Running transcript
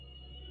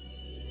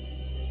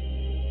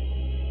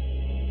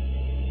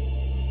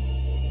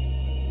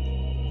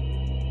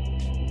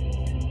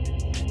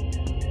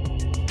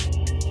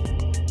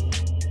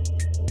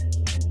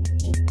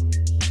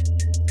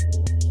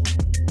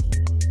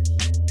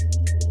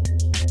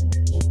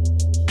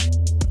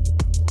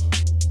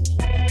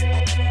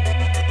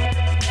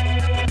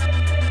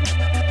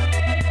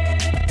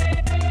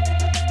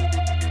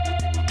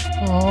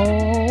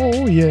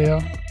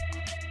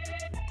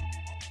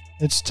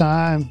It's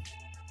time.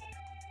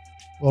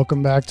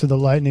 Welcome back to the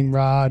Lightning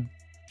Rod.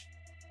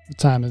 What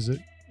time is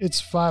it?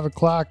 It's 5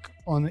 o'clock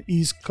on the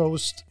East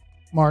Coast,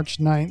 March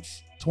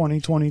 9th,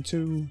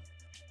 2022.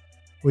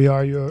 We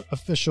are your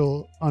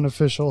official,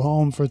 unofficial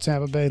home for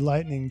Tampa Bay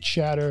Lightning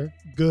chatter,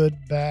 good,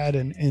 bad,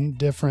 and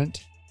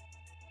indifferent.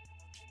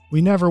 We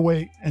never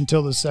wait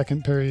until the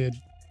second period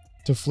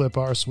to flip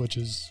our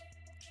switches.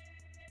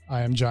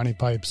 I am Johnny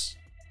Pipes.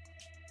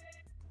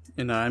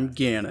 And I'm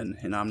Gannon,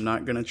 and I'm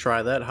not going to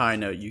try that high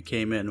note you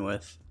came in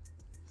with.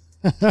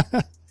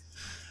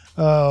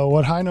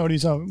 What high note are you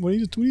talking? What are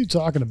you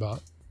talking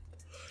about?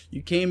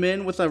 You came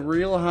in with a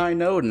real high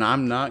note, and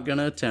I'm not going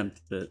to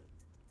attempt it.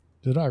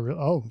 Did I really?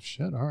 Oh,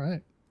 shit. All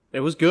right. It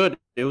was good.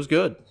 It was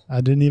good.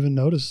 I didn't even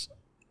notice.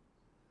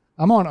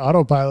 I'm on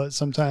autopilot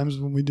sometimes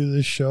when we do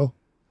this show.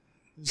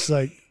 It's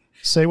like,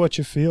 say what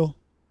you feel.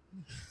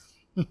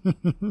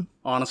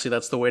 Honestly,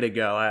 that's the way to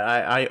go.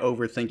 I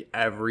overthink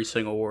every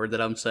single word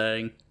that I'm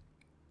saying.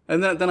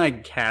 And then I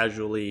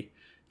casually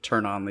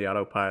turn on the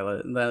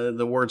autopilot.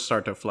 The words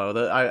start to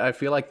flow. I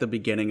feel like the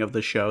beginning of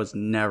the show is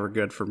never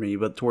good for me,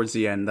 but towards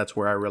the end, that's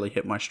where I really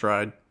hit my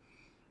stride.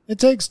 It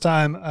takes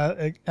time.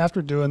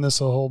 After doing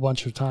this a whole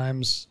bunch of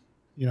times,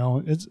 you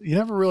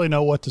never really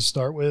know what to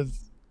start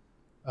with.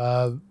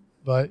 But,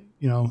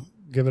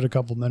 give it a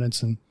couple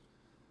minutes and,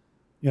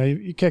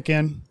 you kick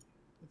in.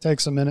 It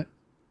takes a minute.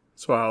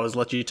 That's why I always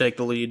let you take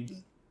the lead.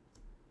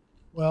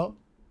 Well,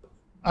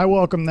 I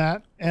welcome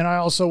that. And I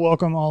also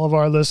welcome all of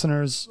our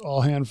listeners,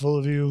 all handful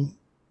of you,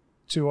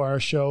 to our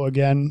show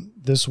again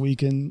this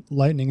week in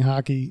Lightning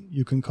Hockey.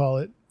 You can call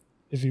it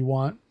if you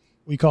want.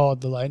 We call it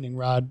the Lightning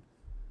Rod.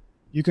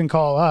 You can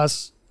call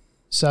us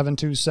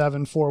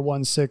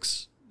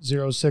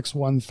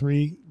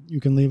 727-416-0613.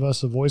 You can leave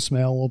us a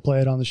voicemail. We'll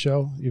play it on the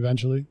show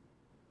eventually.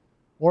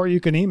 Or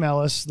you can email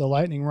us,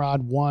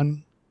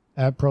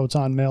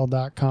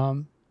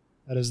 thelightningrod1@protonmail.com.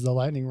 That is the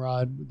Lightning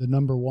Rod, the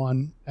number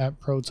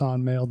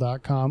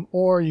 1@protonmail.com.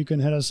 Or you can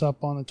hit us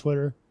up on the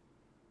Twitter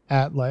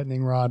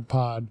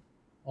 @LightningRodPod.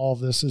 All of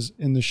this is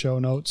in the show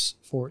notes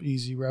for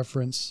easy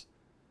reference.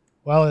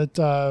 Well,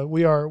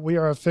 we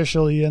are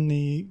officially in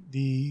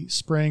the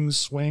spring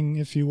swing,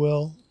 if you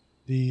will,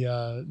 the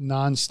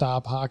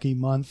nonstop hockey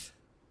month.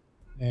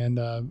 And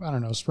I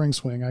don't know, spring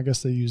swing, I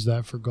guess they use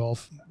that for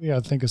golf. We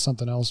got to think of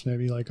something else,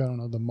 maybe like, I don't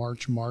know, the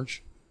March. I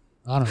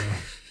don't know.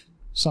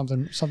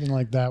 Something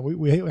like that.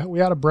 We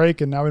had a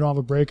break, and now we don't have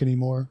a break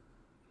anymore.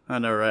 I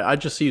know, right? I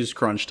just used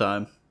crunch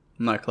time.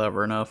 I'm not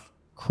clever enough.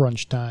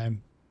 Crunch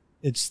time.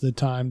 It's the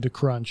time to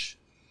crunch.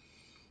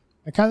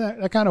 That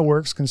kind of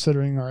works,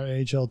 considering our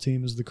AHL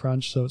team is the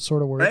crunch, so it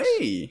sort of works.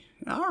 Hey,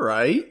 all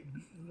right.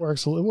 It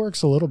works a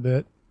little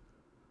bit.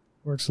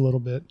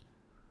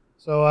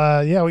 So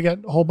we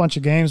got a whole bunch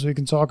of games we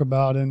can talk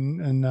about,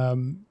 and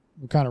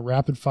we'll kind of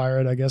rapid fire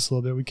it, I guess, a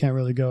little bit. We can't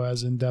really go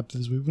as in depth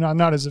as we've not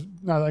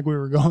like we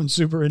were going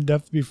super in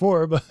depth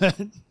before, but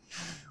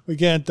we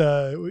can't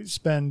we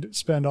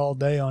spend all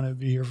day on it.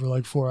 Be here for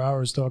like 4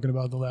 hours talking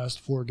about the last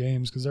 4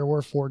 games, because there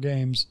were 4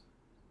 games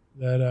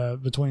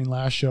that between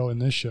last show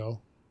and this show.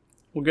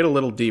 We'll get a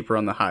little deeper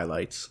on the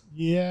highlights.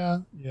 Yeah.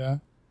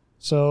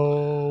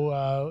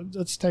 So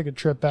let's take a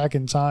trip back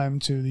in time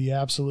to the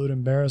absolute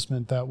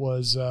embarrassment that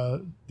was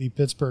the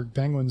Pittsburgh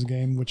Penguins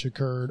game, which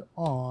occurred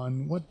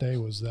on, what day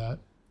was that?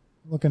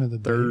 Looking at the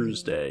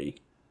Thursday.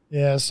 Date.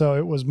 Yeah, so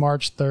it was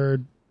March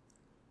 3rd.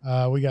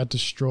 We got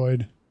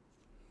destroyed.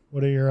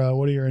 What are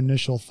your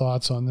initial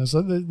thoughts on this?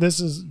 This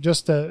is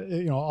just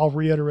I'll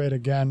reiterate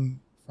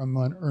again from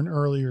an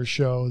earlier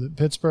show that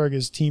Pittsburgh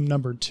is team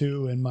number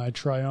 2 in my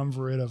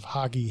triumvirate of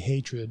hockey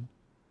hatred.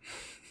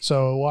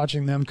 So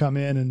watching them come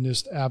in and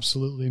just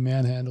absolutely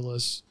manhandle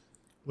us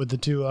with the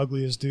 2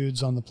 ugliest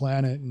dudes on the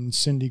planet, and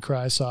Sindey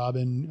Crysob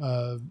and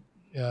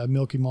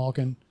Milky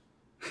Malkin.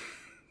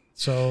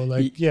 So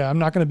I'm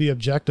not going to be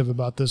objective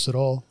about this at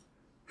all.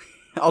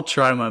 I'll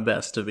try my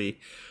best to be.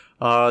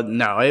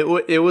 No,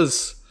 it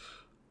was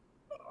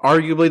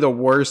arguably the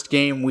worst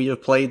game we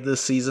have played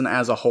this season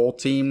as a whole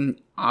team.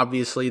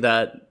 Obviously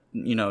that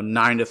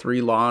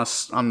 9-3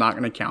 loss, I'm not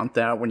going to count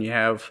that when you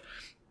have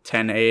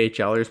 10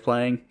 AHLers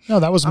playing. No,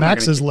 that was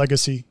Max's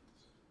legacy.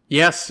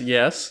 Yes.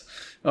 I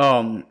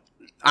don't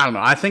know.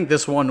 I think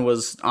this one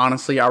was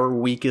honestly our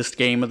weakest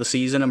game of the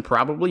season, and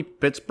probably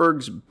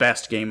Pittsburgh's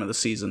best game of the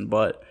season.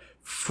 But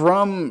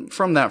from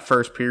that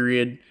first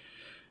period,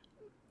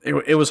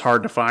 it was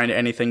hard to find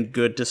anything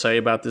good to say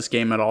about this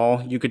game at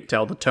all. You could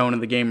tell the tone of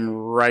the game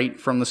right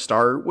from the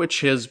start,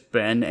 which has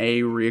been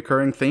a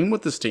reoccurring theme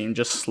with this team,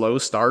 just slow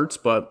starts.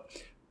 But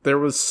there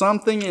was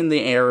something in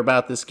the air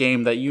about this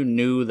game that you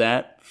knew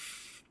that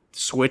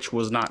switch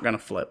was not going to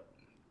flip.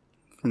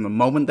 From the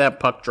moment that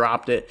puck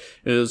dropped, it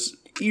was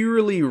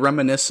eerily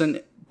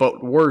reminiscent,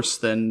 but worse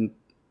than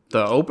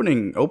the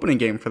opening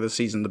game for the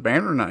season, the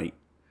banner night.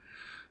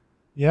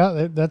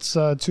 Yeah, that's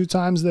 2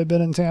 times they've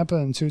been in Tampa,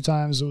 and 2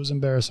 times it was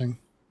embarrassing.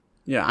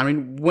 Yeah, I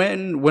mean,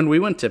 when we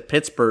went to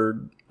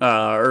Pittsburgh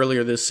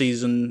earlier this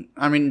season,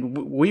 I mean,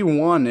 we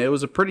won. It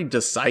was a pretty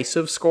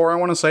decisive score, I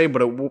want to say,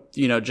 but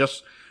it,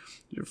 just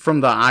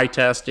from the eye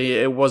test,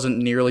 it wasn't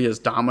nearly as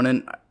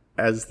dominant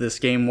as this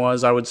game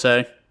was, I would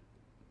say.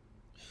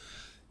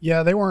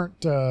 Yeah, they weren't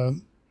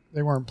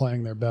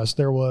playing their best.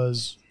 There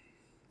was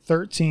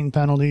 13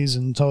 penalties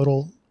in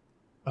total,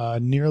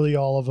 nearly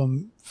all of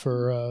them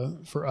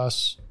for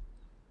us.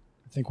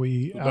 I think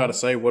we about to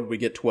say, what did we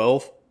get,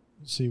 12?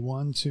 Let's see,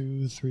 1,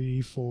 2,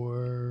 3,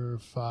 4,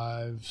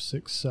 5,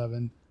 6,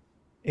 7,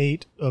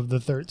 8 of the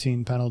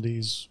 13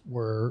 penalties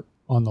were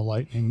on the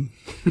Lightning.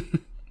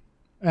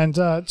 And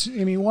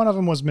one of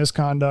them was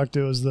misconduct.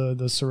 It was the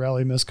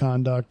Cirelli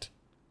misconduct.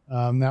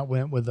 That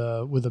went with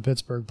a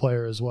Pittsburgh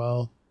player as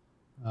well.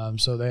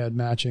 So they had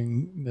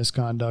matching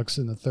misconducts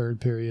in the third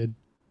period,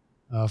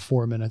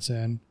 4 minutes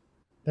in.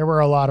 There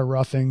were a lot of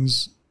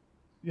roughings.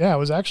 Yeah, it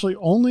was actually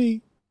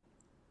only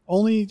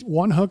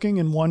one hooking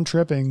and one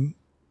tripping.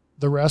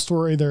 The rest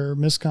were either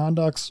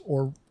misconducts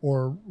or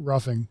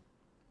roughing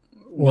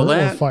or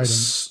fighting.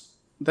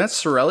 That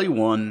Cirelli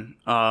one,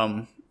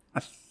 I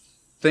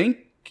think,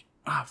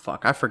 I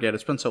forget.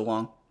 It's been so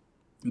long.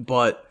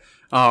 But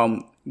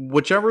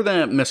whichever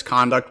that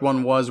misconduct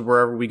one was,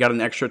 wherever we got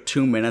an extra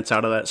 2 minutes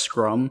out of that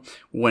scrum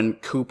when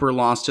Cooper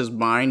lost his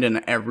mind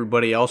and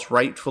everybody else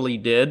rightfully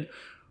did,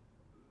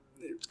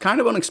 it's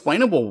kind of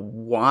unexplainable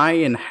why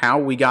and how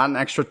we got an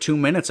extra 2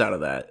 minutes out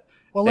of that.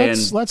 Well,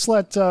 let's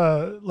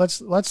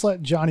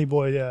let Johnny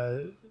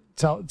Boy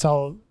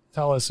tell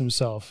us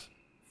himself.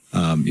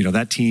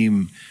 That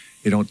team,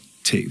 they don't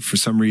take, for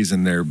some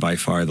reason they're by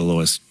far the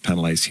lowest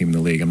penalized team in the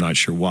league. I'm not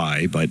sure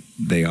why, but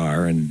they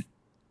are. And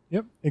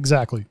yep,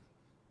 exactly.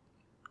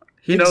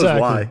 He knows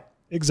why.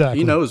 Exactly.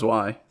 He knows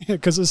why.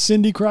 Because of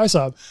Sindey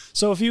Crysob.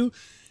 So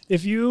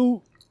if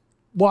you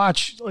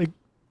watch like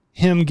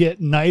him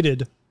get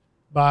knighted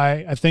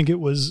by, I think it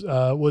was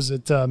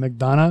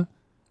McDonough,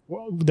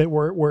 that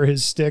where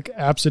his stick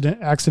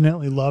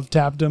accidentally love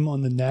tapped him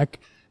on the neck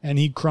and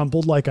he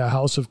crumpled like a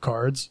house of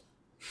cards.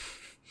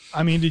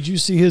 I mean, did you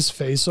see his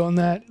face on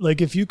that?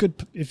 Like if you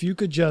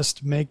could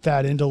just make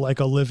that into like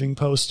a living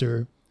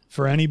poster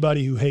for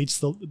anybody who hates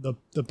the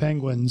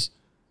Penguins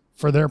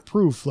for their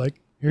proof, like,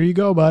 here you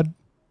go, bud,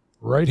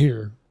 right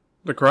here.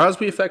 The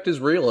Crosby effect is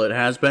real. It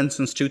has been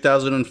since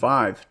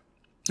 2005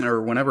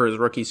 or whenever his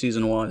rookie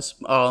season was.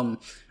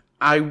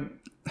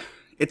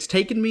 It's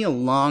taken me a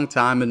long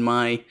time in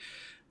my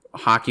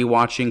hockey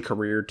watching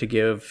career to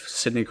give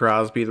Sidney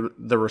Crosby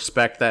the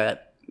respect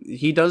that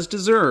he does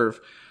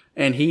deserve.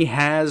 And he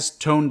has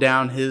toned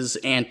down his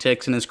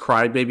antics and his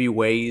crybaby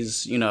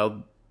ways.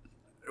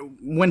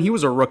 When he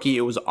was a rookie,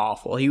 it was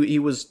awful. He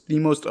was the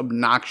most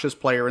obnoxious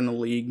player in the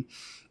league.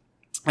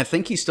 I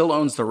think he still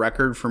owns the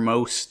record for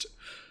most,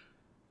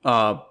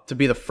 to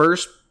be the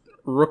first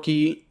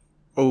rookie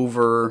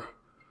over,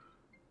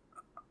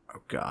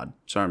 oh God,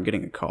 sorry, I'm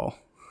getting a call.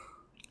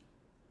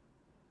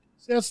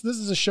 This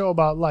is a show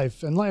about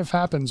life, and life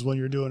happens when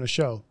you're doing a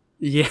show.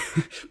 Yeah,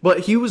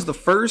 but he was the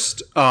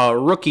first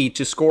rookie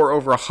to score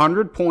over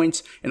 100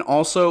 points and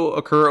also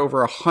occur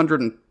over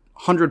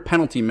 100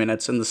 penalty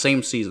minutes in the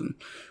same season.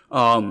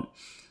 I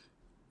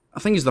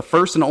think he's the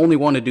first and only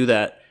one to do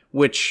that,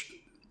 which,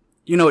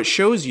 it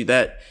shows you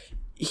that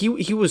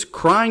he was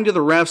crying to the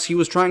refs. He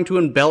was trying to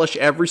embellish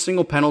every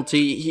single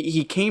penalty.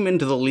 He came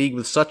into the league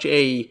with such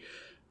a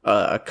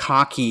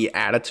cocky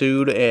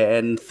attitude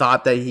and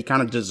thought that he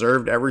kind of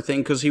deserved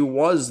everything because he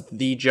was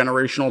the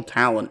generational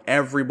talent.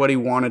 Everybody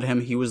wanted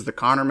him. He was the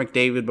Connor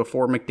McDavid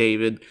before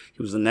McDavid.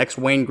 He was the next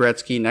Wayne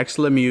Gretzky, next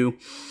Lemieux.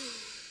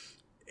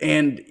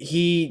 And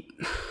he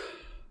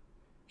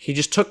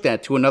just took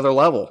that to another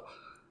level.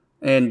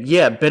 And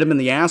yeah, bit him in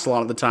the ass a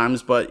lot of the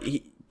times, but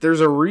there's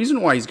a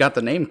reason why he's got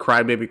the name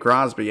Crybaby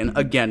Crosby. And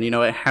again,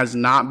 it has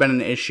not been an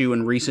issue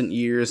in recent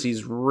years.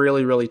 He's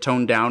really, really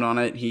toned down on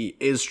it. He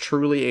is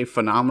truly a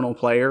phenomenal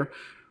player,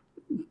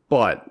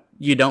 but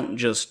you don't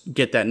just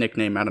get that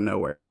nickname out of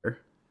nowhere.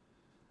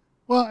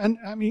 Well, and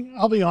I mean,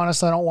 I'll be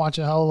honest, I don't watch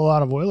a hell of a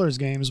lot of Oilers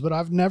games, but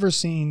I've never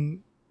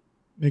seen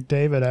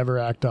McDavid ever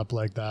act up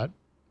like that.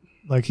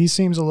 Like, he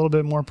seems a little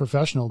bit more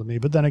professional to me,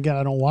 but then again,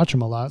 I don't watch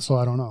him a lot, so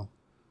I don't know.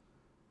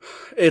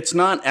 It's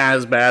not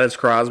as bad as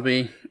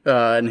Crosby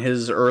in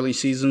his early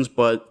seasons,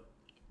 but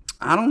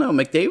I don't know.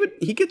 McDavid,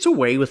 he gets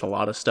away with a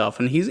lot of stuff,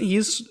 and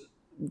he's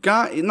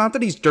got, not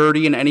that he's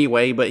dirty in any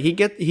way, but he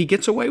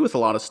gets away with a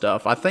lot of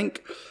stuff. I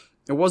think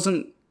it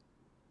wasn't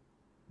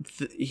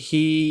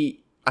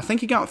I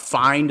think he got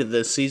fined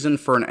this season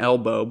for an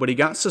elbow, but he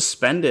got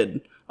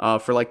suspended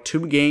for like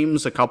 2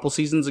 games a couple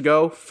seasons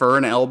ago for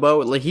an elbow.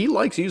 Like, he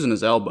likes using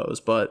his elbows,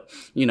 but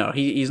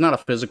he's not a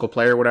physical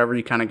player, whatever.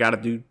 You kind of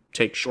got to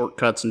take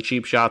shortcuts and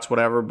cheap shots,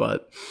 whatever.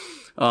 But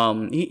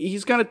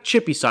he's got a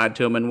chippy side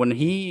to him, and when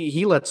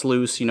he lets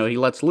loose, he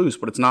lets loose.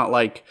 But it's not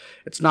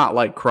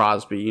like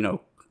Crosby,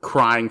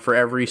 crying for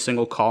every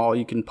single call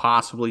you can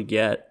possibly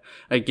get.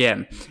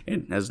 Again,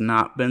 it has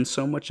not been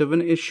so much of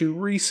an issue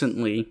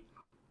recently,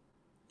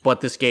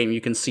 but this game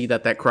you can see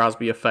that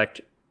Crosby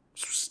effect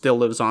still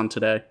lives on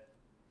today.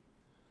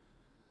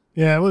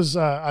 Yeah, it was.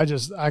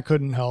 I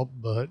couldn't help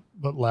but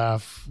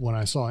laugh when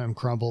I saw him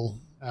crumble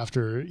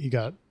after he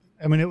got.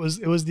 I mean, it was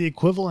the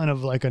equivalent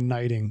of like a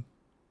knighting.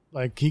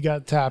 Like he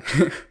got tapped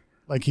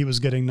like he was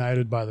getting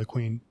knighted by the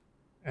queen,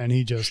 and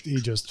he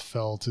just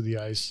fell to the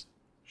ice.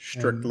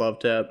 Strict love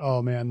tap.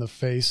 Oh man, the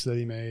face that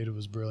he made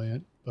was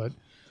brilliant. But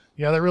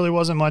yeah, there really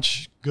wasn't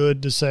much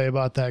good to say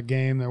about that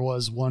game. There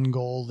was one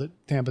goal that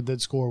Tampa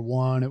did score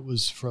one. It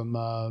was from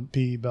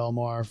P.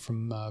 Belmar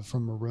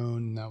from Maroon,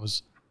 and that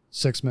was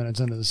 6 minutes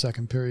into the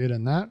second period,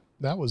 and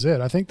that was it.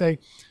 I think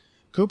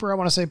Cooper, I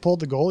want to say, pulled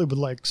the goalie with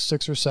like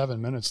 6 or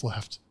 7 minutes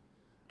left.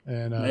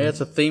 And yeah,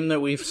 it's a theme that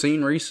we've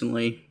seen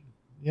recently.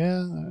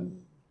 Yeah,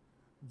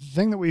 the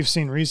thing that we've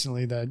seen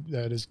recently that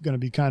is going to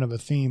be kind of a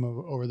theme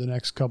over the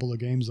next couple of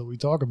games that we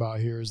talk about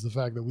here is the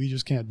fact that we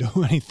just can't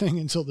do anything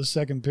until the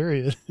second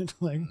period.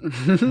 like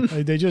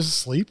they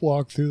just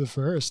sleepwalk through the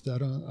first. I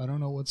don't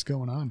know what's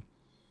going on.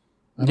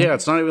 Yeah,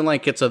 it's not even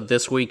like it's a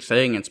this week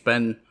thing. It's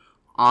been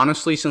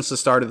honestly since the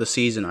start of the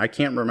season. I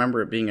can't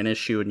remember it being an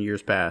issue in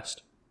years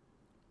past.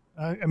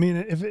 I mean,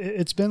 if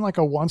it's been like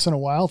a once in a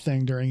while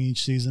thing during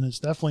each season, it's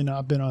definitely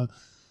not been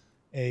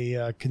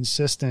a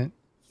consistent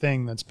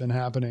thing that's been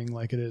happening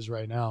like it is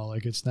right now.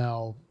 Like it's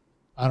now,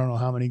 I don't know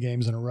how many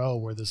games in a row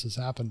where this has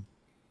happened.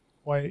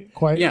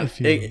 Quite yeah, a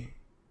few.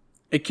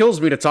 It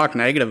kills me to talk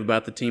negative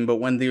about the team, but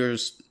when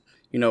there's,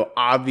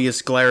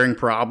 obvious glaring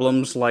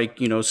problems like,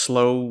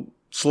 slow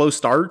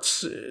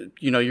starts,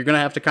 you're going to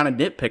have to kind of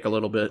nitpick a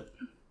little bit.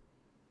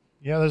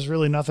 Yeah, there's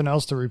really nothing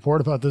else to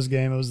report about this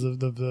game. It was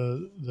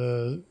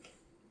the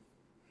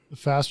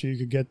faster you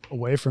could get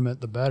away from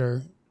it, the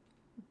better.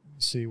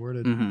 Let's see, where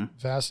did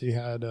Vasi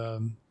had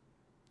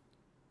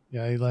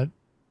he let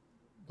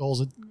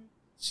goals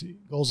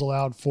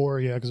allowed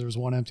 4, because there was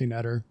one empty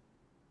netter.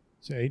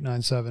 So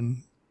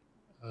 897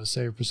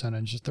 save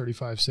percentage,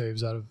 35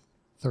 saves out of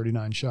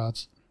 39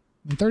 shots.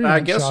 I mean,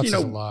 39 shots is a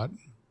lot.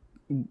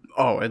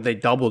 Oh, and they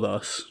doubled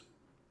us.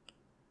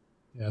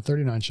 Yeah,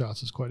 39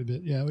 shots is quite a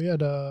bit. Yeah, we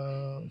had,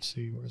 let's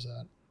see, where's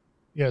that?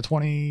 Yeah,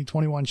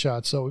 21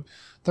 shots. So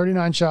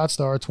 39 shots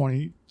to our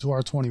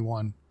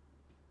 21.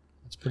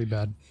 That's pretty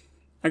bad.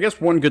 I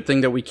guess one good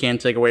thing that we can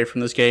take away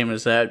from this game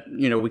is that,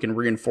 we can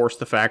reinforce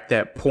the fact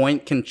that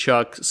Point can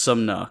chuck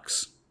some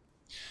knucks.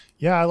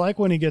 Yeah, I like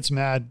when he gets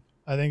mad.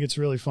 I think it's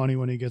really funny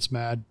when he gets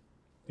mad.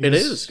 It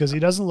is. Because he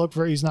doesn't look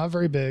he's not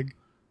very big,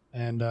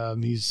 and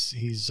he's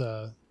he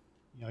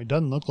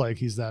doesn't look like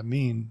he's that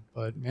mean,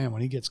 but man,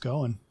 when he gets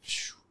going,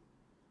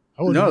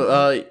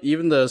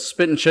 even the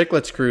Spit and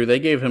Chicklets crew, they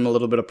gave him a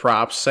little bit of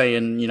props,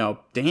 saying,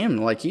 damn,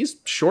 like he's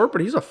short,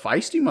 but he's a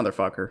feisty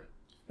motherfucker,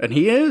 and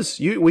he is.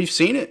 We've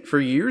seen it for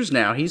years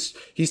now. He's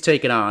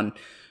taken on,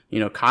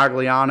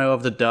 Cogliano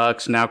of the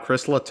Ducks, now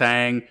Chris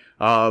Letang,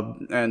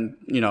 and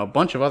a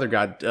bunch of other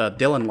guys.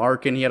 Dylan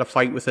Larkin, he had a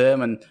fight with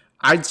him, and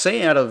I'd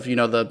say out of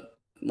the,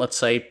 let's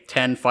say,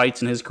 10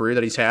 fights in his career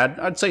that he's had,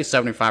 I'd say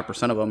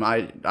 75% of them,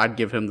 I'd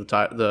give him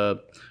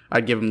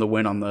I'd give him the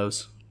win on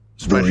those.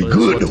 Very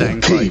good.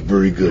 Okay,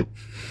 very good.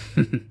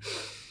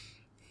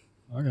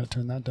 I gotta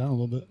turn that down a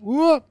little bit.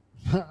 Whoop!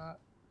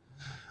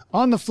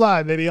 On the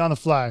fly, baby, on the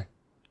fly.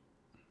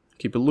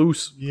 Keep it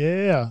loose.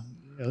 Yeah.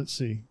 Let's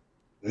see.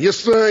 Yes,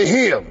 sir, I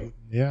am.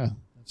 Yeah,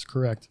 that's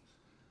correct.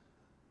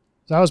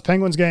 So that was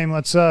Penguins game.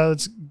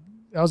 That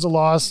was a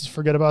loss.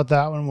 Forget about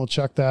that one. We'll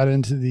chuck that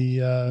into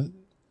the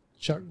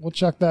we'll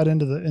chuck that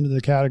into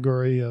the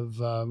category of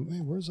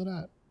where's it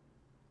at?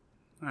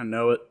 I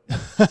know it.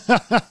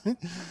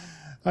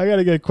 I got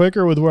to get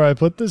quicker with where I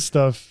put this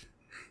stuff.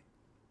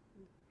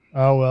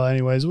 Oh well.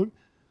 Anyways,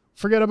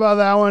 forget about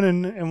that one,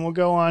 and we'll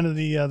go on to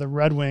the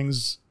Red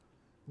Wings,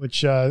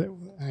 which we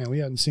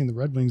hadn't seen the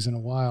Red Wings in a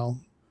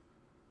while.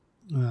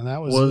 That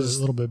was a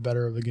little bit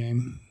better of a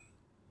game.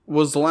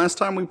 Was the last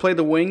time we played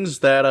the Wings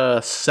that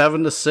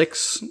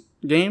 7-6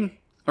 game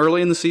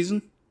early in the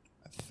season?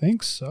 I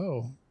think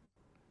so.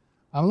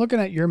 I'm looking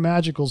at your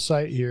magical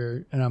site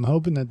here, and I'm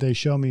hoping that they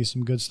show me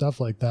some good stuff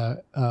like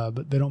that,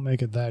 but they don't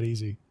make it that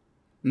easy.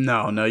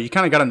 No, you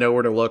kind of got to know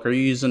where to look. Are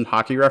you using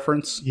Hockey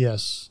Reference?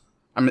 Yes.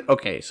 I mean,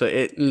 okay, so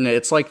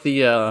it's like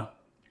the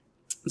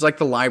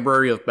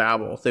Library of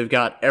Babel. They've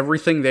got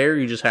everything there.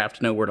 You just have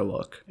to know where to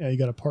look. Yeah, you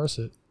got to parse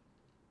it.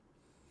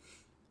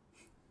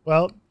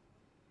 Well,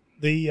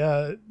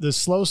 the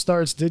slow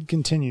starts did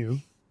continue,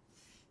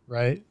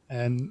 right?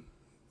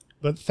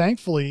 But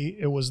thankfully,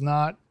 it was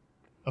not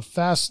a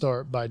fast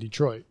start by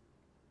Detroit.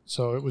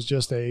 So it was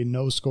just a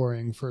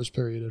no-scoring first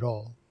period at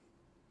all.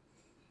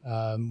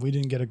 We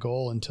didn't get a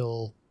goal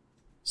until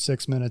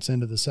 6 minutes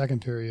into the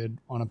second period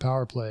on a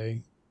power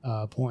play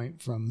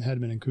point from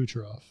Hedman and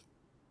Kucherov.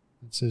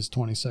 It's his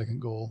 22nd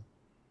goal.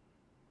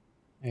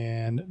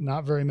 And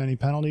not very many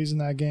penalties in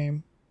that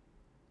game.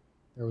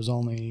 There was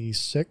only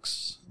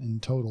 6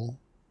 in total.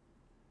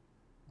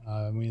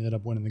 We ended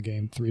up winning the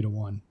game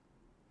 3-1.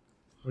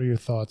 What are your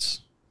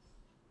thoughts?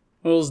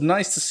 Well, it was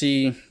nice to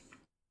see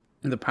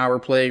the power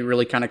play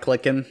really kind of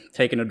clicking,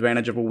 taking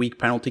advantage of a weak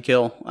penalty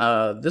kill.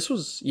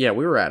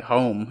 We were at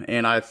home,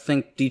 and I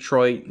think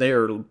Detroit, they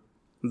are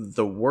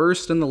the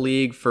worst in the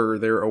league for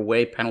their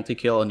away penalty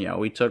kill, and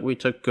we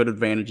took good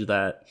advantage of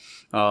that.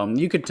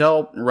 You could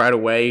tell right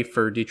away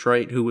for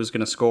Detroit who was going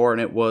to score, and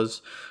it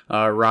was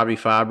Robbie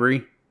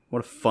Fabry. What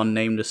a fun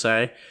name to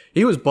say.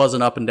 He was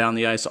buzzing up and down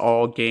the ice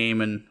all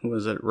game, and who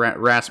was it,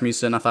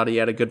 Rasmussen? I thought he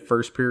had a good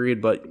first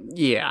period, but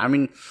yeah, I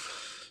mean,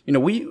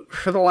 we,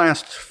 for the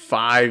last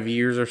 5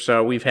 years or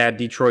so, we've had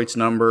Detroit's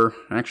number.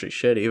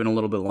 Actually, even a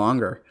little bit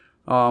longer.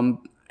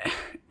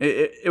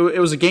 It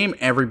was a game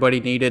everybody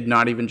needed,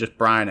 not even just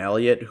Brian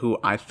Elliott, who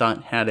I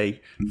thought had a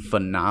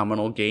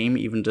phenomenal game,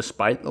 even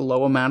despite the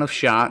low amount of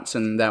shots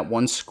and that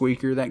one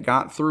squeaker that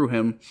got through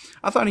him.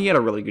 I thought he had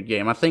a really good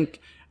game. I think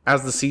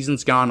as the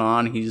season's gone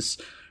on, he's,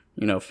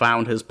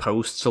 found his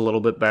posts a little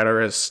bit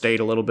better, has stayed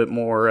a little bit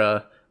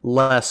more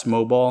less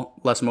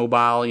mobile,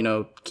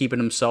 keeping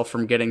himself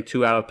from getting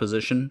too out of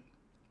position.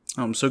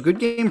 So good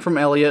game from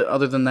Elliott,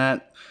 other than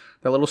that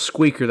little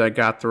squeaker that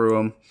got through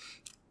him.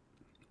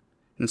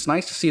 And it's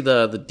nice to see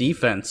the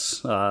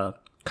defense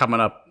coming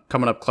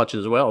up clutch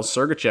as well.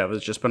 Sergachev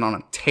has just been on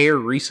a tear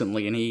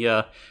recently, and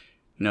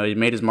he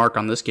made his mark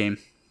on this game.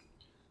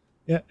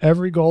 Yeah,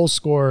 every goal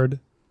scored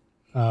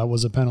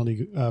was a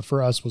penalty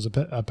for us, was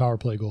a power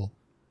play goal.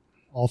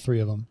 All three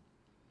of them.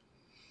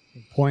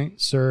 Point,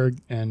 Serg,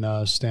 and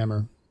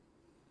Stammer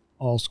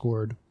all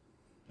scored.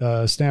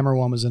 Stammer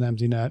one was an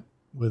empty net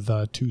with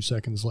 2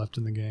 seconds left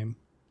in the game.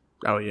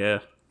 Oh, yeah.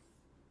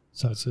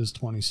 So it's his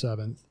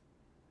 27th.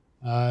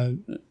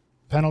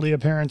 Penalty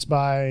appearance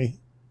by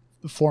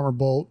the former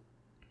Bolt,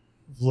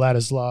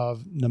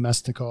 Vladislav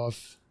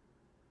Nemestikov.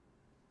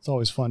 It's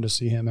always fun to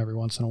see him every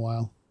once in a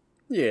while.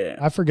 Yeah.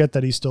 I forget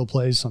that he still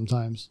plays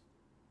sometimes.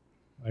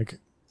 Like,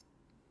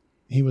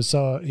 I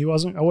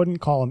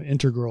wouldn't call him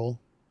integral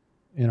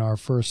in our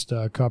first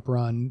cup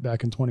run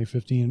back in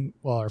 2015.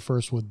 Well, our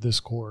first with this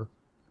core.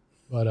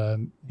 But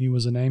he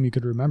was a name you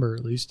could remember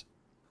at least.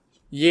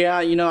 Yeah,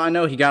 I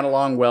know he got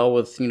along well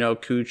with,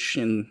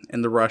 Kuch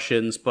and the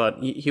Russians, but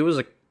he was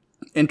an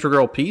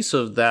integral piece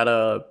of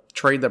that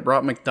trade that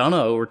brought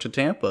McDonough over to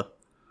Tampa.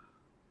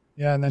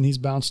 Yeah, and then he's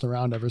bounced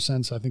around ever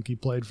since. I think he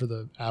played for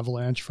the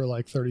Avalanche for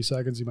like 30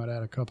 seconds. He might have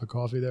had a cup of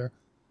coffee there.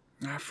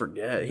 I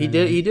forget. He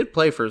did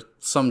play for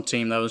some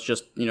team that was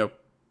just,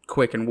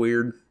 quick and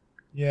weird.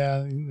 Yeah,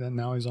 and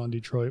now he's on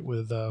Detroit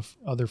with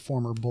other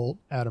former Bolt,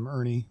 Adam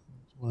Ernie,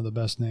 one of the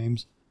best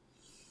names.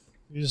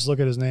 You just look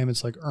at his name,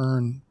 it's like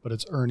Ern, but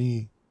it's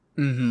Ernie.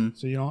 Mm-hmm.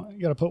 So you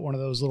got to put one of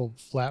those little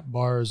flat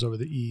bars over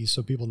the E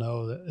so people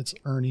know that it's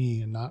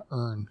Ernie and not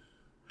Ern.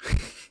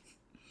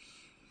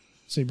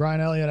 See, Brian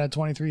Elliott had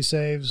 23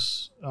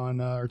 saves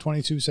or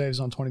 22 saves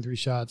on 23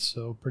 shots,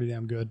 so pretty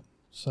damn good.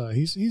 So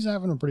he's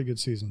having a pretty good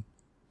season.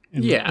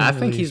 I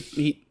think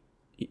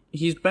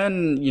he's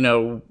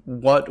been,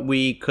 what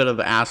we could have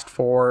asked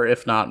for,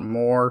 if not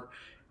more.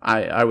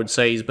 I would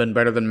say he's been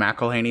better than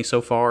McElhaney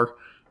so far.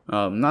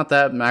 Not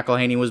that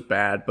McElhaney was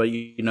bad, but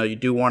you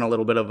do want a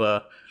little bit of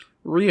a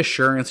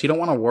reassurance. You don't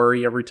want to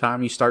worry every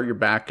time you start your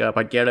backup.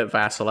 I get it,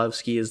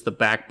 Vasilevsky is the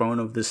backbone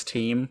of this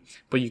team,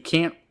 but you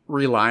can't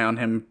rely on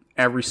him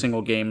every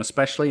single game,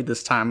 especially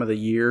this time of the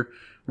year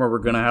where we're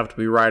going to have to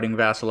be riding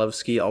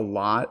Vasilevsky a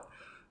lot.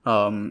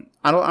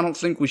 I don't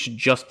think we should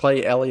just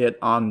play Elliott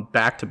on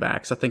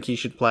back-to-backs. I think he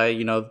should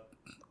play,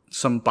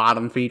 some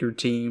bottom feeder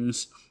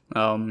teams.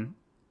 I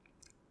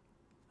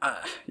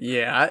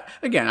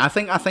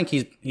think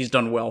he's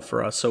done well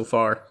for us so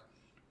far.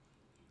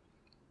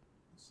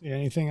 See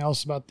anything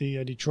else about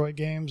the Detroit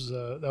games?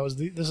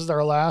 This is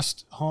our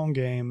last home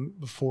game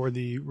before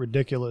the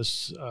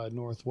ridiculous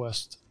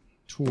Northwest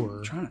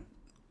tour. I'm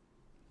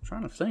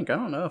trying to think. I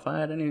don't know if I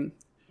had any.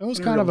 It was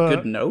kind of a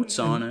good notes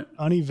on it.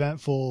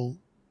 Uneventful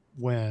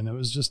win. It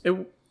was just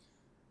a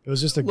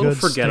good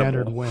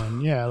standard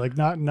win. Yeah, like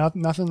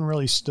nothing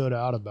really stood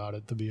out about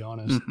it, to be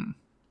honest. Mm-hmm.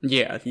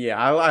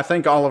 Yeah. I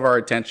think all of our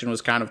attention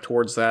was kind of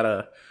towards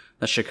that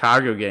the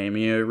Chicago game.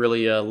 It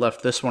really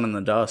left this one in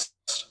the dust.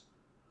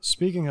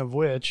 Speaking of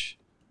which,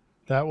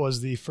 that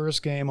was the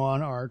first game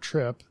on our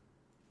trip,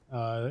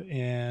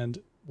 and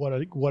what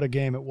a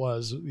game it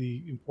was.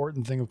 The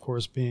important thing, of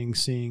course, being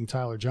seeing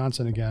Tyler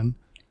Johnson again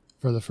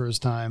for the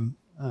first time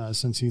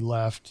since he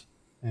left,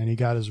 and he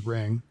got his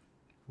ring,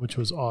 which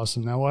was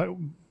awesome. Now, what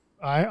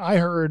I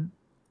heard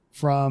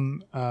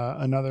from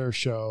another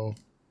show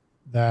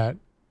that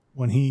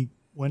when he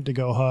went to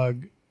go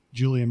hug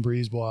Julien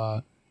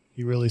Brisebois,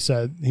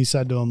 he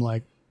said to him,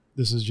 like,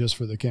 "This is just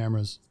for the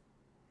cameras."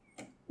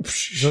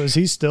 So is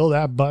he still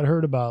that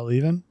butthurt about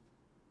leaving?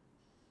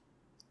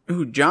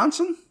 Who,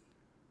 Johnson?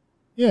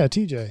 Yeah,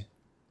 TJ.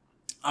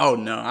 Oh,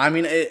 no. I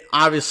mean,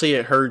 obviously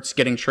it hurts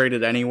getting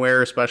traded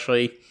anywhere,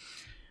 especially,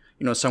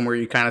 somewhere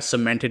you kind of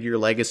cemented your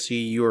legacy.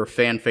 You were a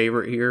fan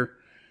favorite here.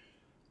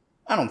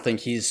 I don't think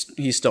he's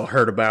still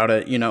hurt about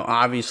it.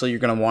 Obviously you're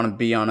going to want to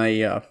be on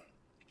a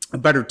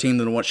better team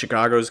than what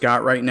Chicago's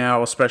got right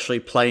now, especially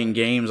playing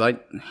games.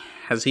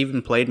 Has he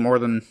even played more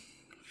than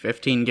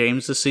 15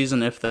 games this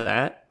season, if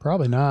that?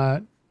 Probably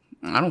not.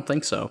 I don't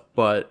think so.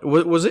 But it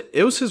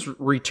was his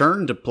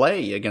return to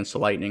play against the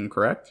Lightning,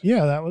 correct?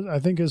 Yeah, I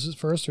think it was his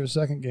first or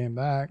second game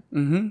back.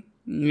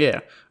 Mm-hmm. Yeah.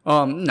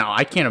 No,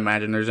 I can't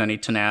imagine there's any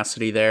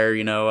tenacity there,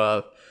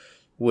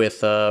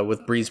 with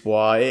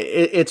Brisebois.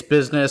 It's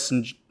business,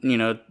 and,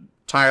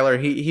 Tyler,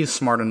 he's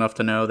smart enough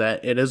to know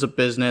that it is a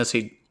business.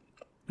 He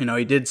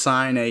did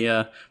sign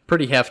a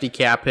pretty hefty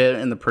cap hit,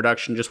 and the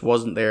production just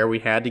wasn't there. We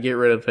had to get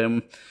rid of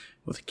him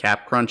with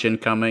cap crunch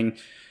incoming.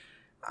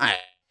 I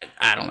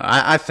don't know.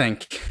 I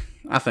think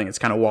it's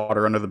kind of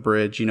water under the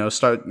bridge.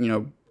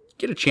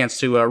 Get a chance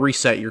to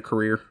reset your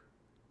career.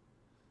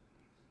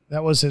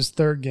 That was his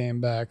third game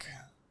back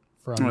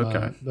from,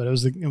 but it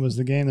was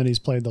the game that he's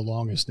played the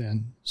longest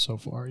in so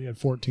far. He had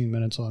 14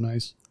 minutes on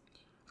ice.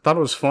 I thought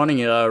it was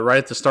funny. Right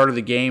at the start of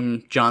the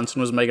game,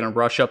 Johnson was making a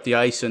rush up the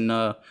ice, and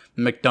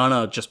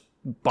McDonough just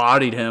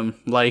bodied him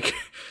like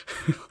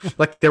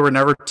they were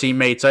never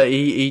teammates.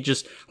 He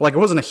just, like, it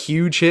wasn't a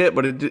huge hit,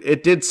 but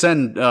it did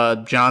send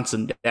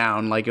Johnson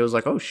down. Like, it was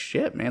like, oh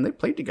shit, man, they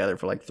played together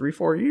for like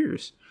 3-4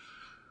 years.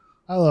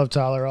 I love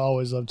Tyler. I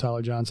always loved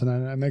Tyler Johnson.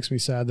 And it makes me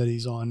sad that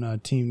he's on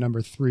team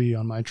number 3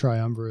 on my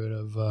triumvirate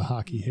of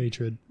hockey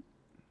hatred.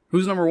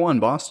 Who's number 1,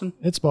 Boston?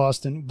 It's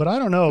Boston, but I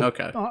don't know.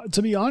 Okay.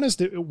 To be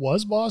honest, it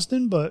was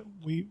Boston, but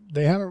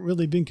they haven't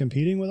really been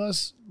competing with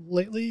us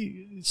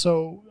lately.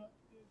 So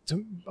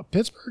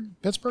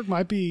Pittsburgh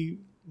might be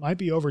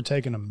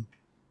overtaking them,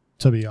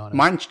 to be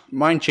honest.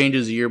 Mine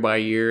changes year by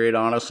year. It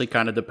honestly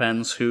kind of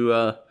depends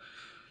who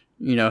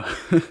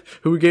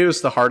who gave us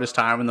the hardest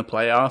time in the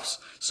playoffs.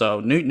 So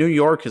New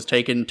York has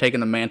taken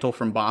the mantle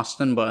from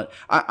Boston, but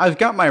I've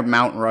got my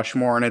Mount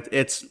Rushmore, and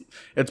it's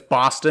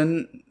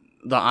Boston,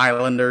 the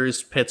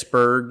Islanders,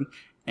 Pittsburgh,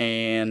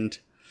 and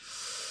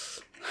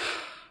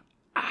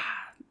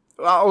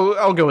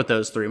I'll go with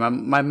those 3.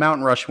 My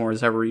Mount Rushmore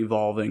is ever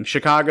evolving.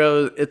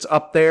 Chicago, it's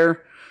up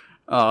there.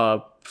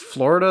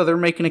 Florida, they're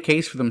making a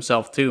case for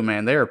themselves too,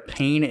 man. They're a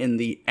pain in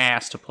the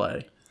ass to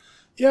play.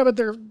 Yeah, but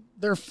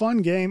they're fun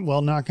game.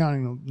 Well, not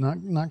counting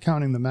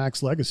the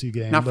Max Legacy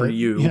game. Not for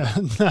you. Yeah,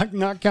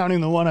 not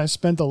counting the one I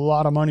spent a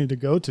lot of money to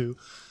go to.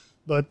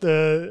 But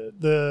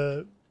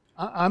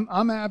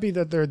I'm happy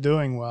that they're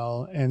doing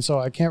well, and so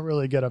I can't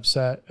really get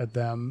upset at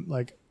them.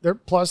 Like,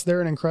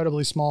 they're an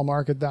incredibly small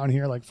market down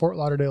here. Like, Fort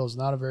Lauderdale is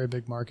not a very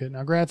big market.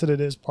 Now, granted,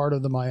 it is part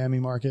of the Miami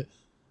market,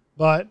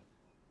 but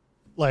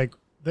like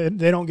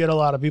they don't get a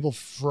lot of people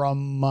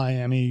from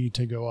Miami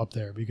to go up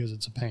there because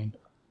it's a pain.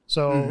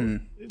 So,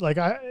 like,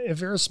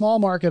 if you're a small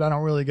market, I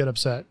don't really get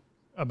upset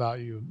about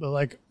you. But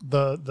like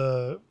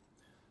the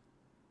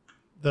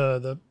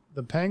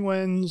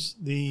Penguins,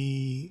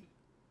 they're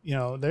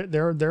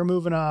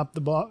moving up.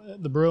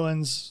 The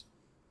Bruins,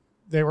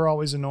 they were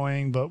always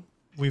annoying, but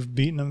we've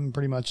beaten them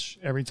pretty much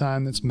every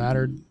time that's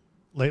mattered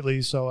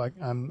lately. So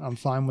I'm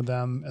fine with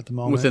them at the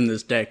moment. Within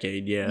this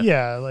decade, yeah.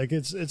 Yeah, like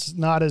it's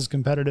not as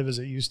competitive as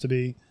it used to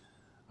be.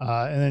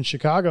 And then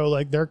Chicago,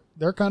 like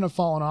they're kind of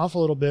falling off a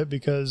little bit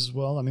because,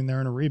 well, I mean, they're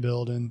in a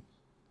rebuild, and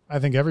I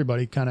think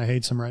everybody kind of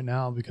hates them right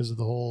now because of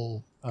the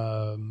whole,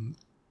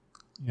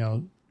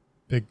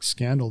 big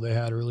scandal they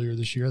had earlier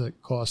this year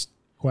that cost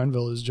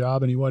Quenneville his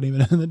job, and he wasn't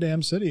even in the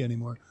damn city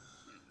anymore.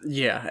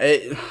 Yeah,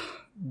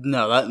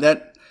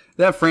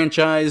 that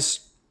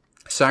franchise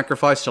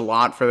sacrificed a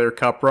lot for their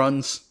cup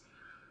runs.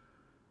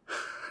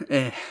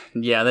 Yeah,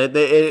 it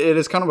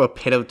is kind of a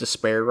pit of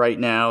despair right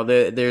now.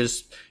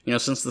 There's,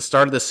 since the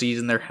start of the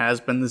season, there has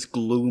been this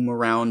gloom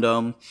around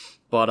them.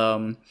 But I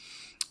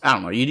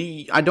don't know.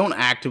 I don't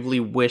actively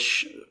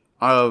wish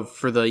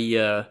for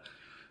the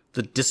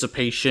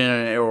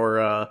dissipation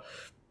or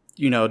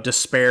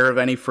despair of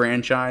any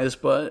franchise.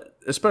 But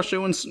especially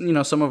when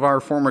some of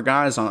our former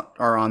guys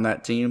are on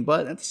that team.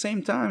 But at the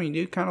same time, you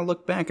do kind of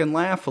look back and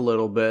laugh a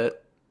little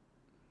bit.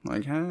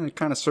 Like, it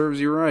kind of serves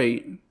you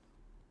right.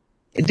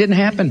 It didn't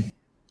happen.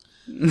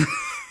 Does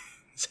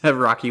that have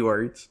Rocky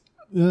words?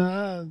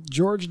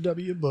 George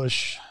W.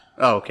 Bush.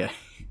 Oh, okay.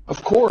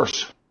 Of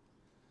course.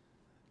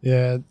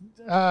 Yeah.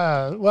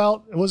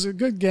 Well, it was a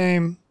good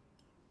game,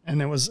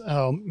 and it was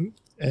an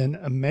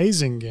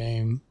amazing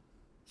game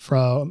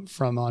from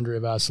Andrei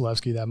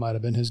Vasilevsky. That might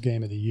have been his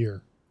game of the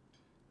year.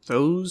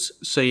 Those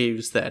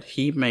saves that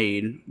he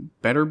made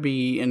better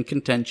be in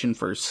contention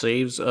for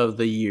saves of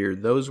the year.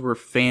 Those were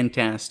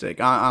fantastic.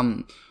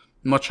 I'm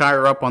much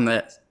higher up on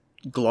that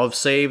glove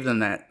save than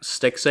that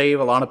stick save.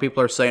 A lot of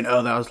people are saying,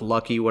 oh, that was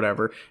lucky,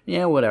 whatever.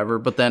 Yeah, whatever.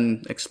 But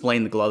then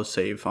explain the glove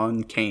save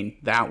on Kane.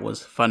 That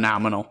was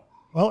phenomenal.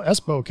 Well,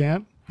 Espo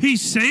can't. He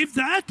saved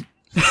that?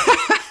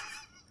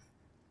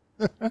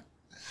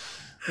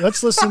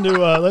 Let's listen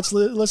to let's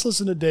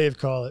listen to Dave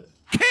call it.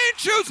 Kane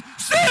shoots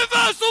Steve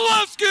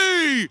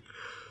Vasilevsky!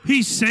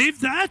 He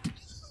saved that?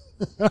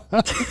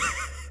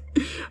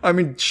 I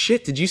mean,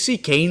 shit, did you see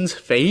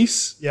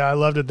face? Yeah, I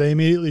loved it. They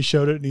immediately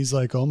showed it, and he's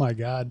like, oh my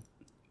God.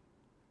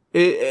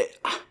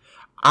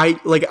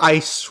 I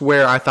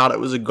swear I thought it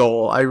was a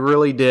goal. I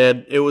really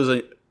did. It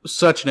was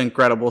such an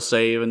incredible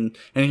save, and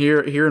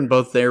hearing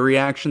both their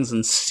reactions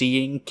and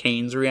seeing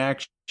Kane's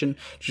reaction,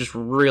 just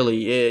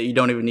really, you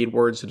don't even need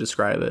words to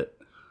describe it.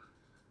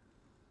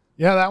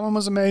 Yeah, that one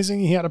was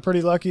amazing. He had a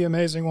pretty lucky,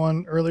 amazing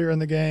one earlier in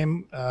the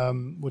game,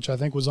 which I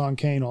think was on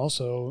Kane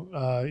also.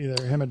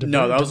 Either him or DeBrusque.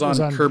 No, that was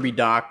on Kirby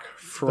Doc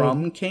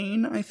from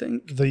Kane, I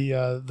think.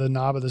 The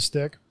knob of the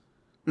stick.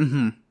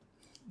 Mm-hmm.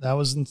 That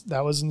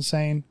was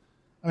insane.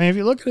 I mean, if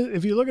you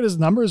look at his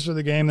numbers for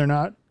the game, they're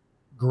not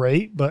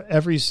great, but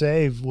every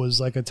save was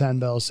like a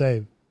 10-bell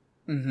save.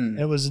 Mm-hmm.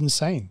 It was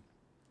insane.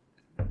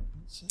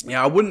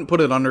 Yeah, I wouldn't put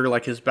it under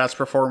like his best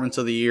performance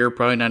of the year,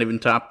 probably not even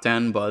top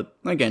 10. But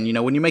again,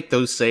 when you make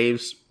those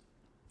saves,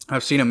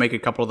 I've seen him make a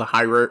couple of the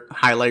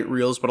highlight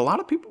reels, but a lot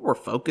of people were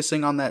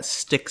focusing on that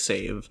stick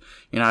save.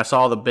 I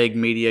saw the big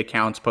media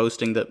accounts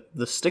posting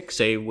the stick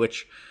save,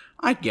 which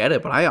I get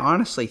it, but I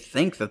honestly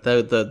think that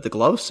the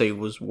glove save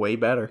was way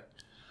better.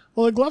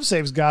 Well, the glove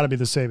save's got to be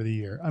the save of the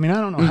year. I mean,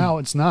 I don't know how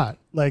it's not.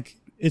 Like,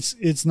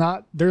 it's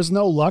not. There's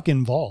no luck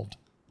involved.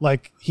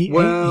 Like he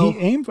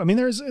aimed. I mean,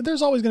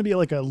 there's always going to be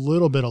like a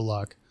little bit of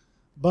luck,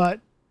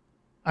 but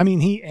I mean,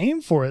 he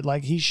aimed for it.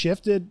 Like he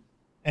shifted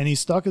and he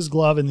stuck his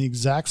glove in the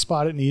exact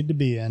spot it needed to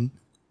be in,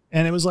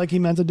 and it was like he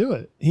meant to do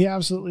it. He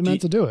absolutely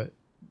meant to do it.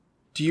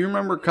 Do you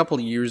remember a couple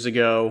of years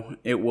ago?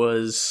 It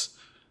was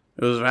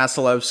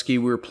Vasilevsky. We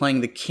were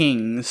playing the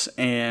Kings,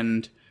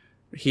 and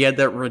he had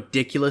that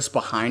ridiculous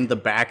behind the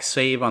back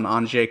save on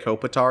Anze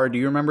Kopitar. Do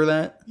you remember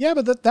that? Yeah,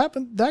 but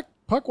that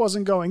puck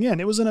wasn't going in.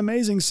 It was an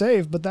amazing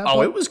save, but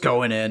it was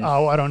going in.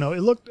 Oh, I don't know.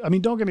 It looked. I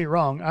mean, don't get me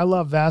wrong. I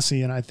love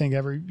Vasi, and I think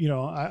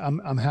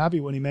I'm happy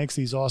when he makes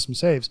these awesome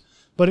saves.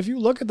 But if you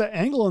look at the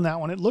angle in that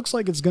one, it looks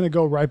like it's going to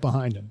go right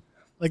behind him.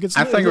 Like it's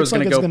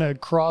going to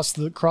cross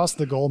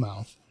the goal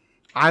mouth.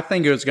 I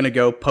think it was going to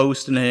go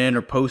posting in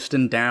or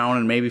posting down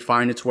and maybe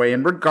find its way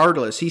in.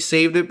 Regardless, he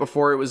saved it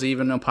before it was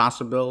even a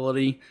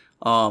possibility.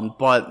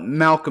 But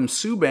Malcolm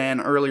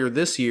Subban earlier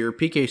this year,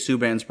 PK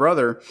Subban's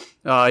brother,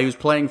 he was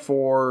playing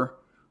for,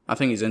 I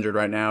think he's injured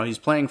right now. He's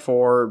playing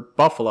for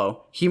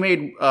Buffalo. He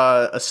made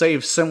a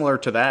save similar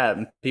to that.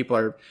 And it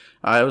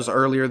was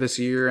earlier this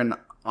year, and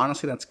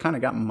honestly, that's kind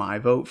of got my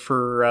vote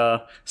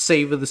for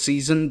save of the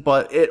season.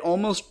 But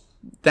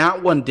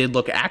that one did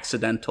look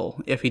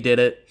accidental. If he did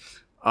it,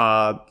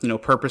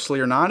 purposely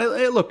or not,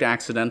 it looked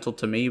accidental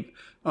to me.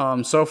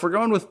 So if we're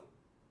going with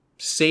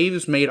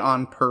saves made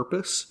on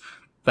purpose,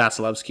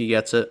 Vasilevsky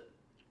gets it.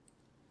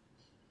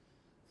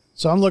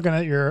 So I'm looking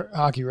at your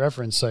hockey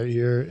reference site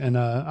here, and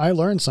I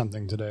learned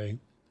something today.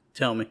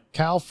 Tell me.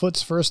 Cal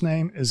Foot's first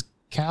name is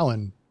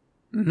Callan.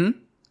 Mm-hmm.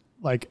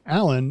 Like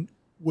Allen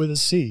with a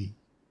C.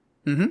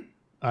 Mm-hmm.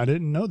 I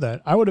didn't know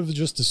that. I would have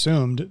just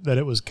assumed that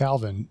it was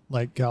Calvin,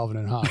 like Calvin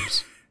and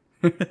Hobbes,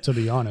 to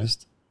be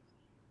honest.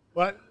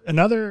 But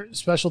another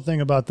special thing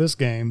about this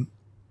game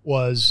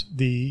was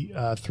the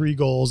 3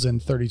 goals in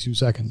 32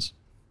 seconds.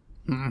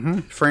 Mm-hmm.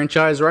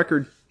 Franchise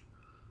record.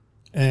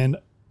 And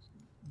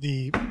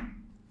the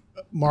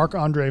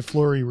Marc-Andre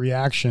Fleury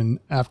reaction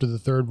after the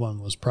third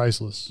one was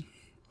priceless.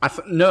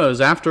 No, it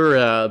was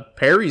after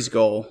Perry's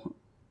goal,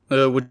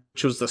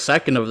 which was the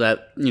second of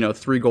that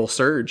 3-goal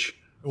surge.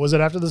 Was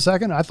it after the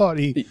second? I thought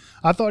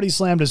he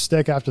slammed his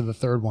stick after the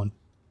third one.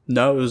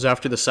 No, it was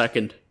after the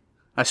second.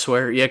 I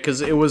swear, yeah,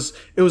 because it was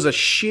a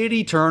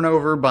shitty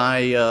turnover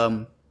by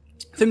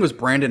I think it was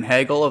Brandon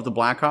Hagel of the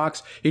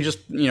Blackhawks. He just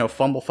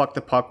fucked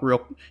the puck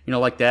real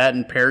like that,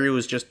 and Perry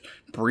was just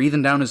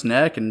breathing down his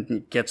neck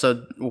and gets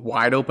a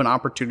wide open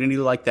opportunity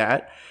like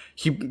that.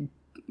 He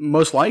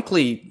most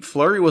likely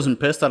Fleury wasn't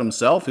pissed at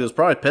himself. He was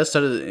probably pissed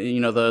at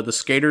the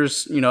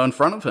skaters in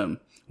front of him,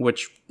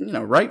 which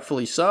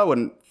rightfully so.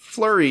 And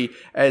Fleury,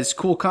 as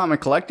cool, calm, and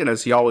collected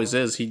as he always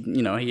is,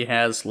 he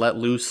has let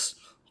loose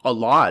a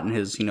lot in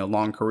his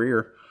long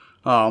career.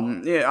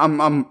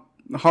 I'm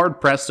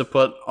hard pressed to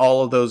put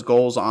all of those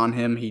goals on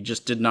him. He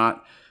just did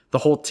not. The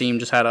whole team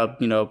just had a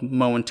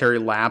momentary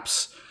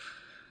lapse.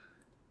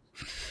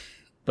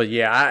 But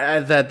yeah,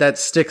 that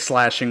stick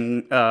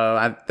slashing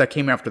that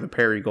came after the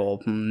Perry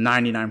goal. I'm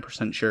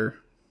 99% sure.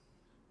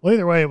 Well,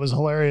 either way, it was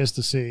hilarious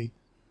to see.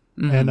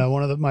 Mm-hmm. And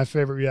one of my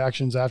favorite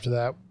reactions after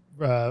that,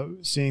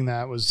 seeing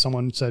that, was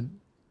someone said,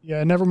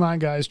 "Yeah, never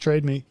mind, guys,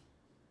 trade me."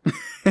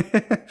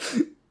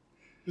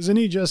 Doesn't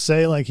he just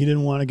say like he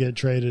didn't want to get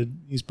traded?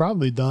 He's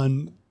probably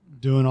done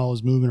doing all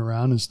his moving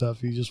around and stuff.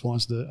 He just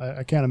wants to.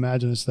 I can't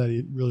imagine it's that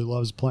he really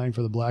loves playing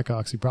for the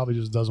Blackhawks. He probably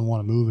just doesn't want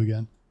to move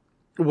again.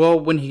 Well,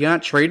 when he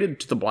got traded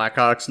to the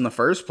Blackhawks in the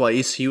first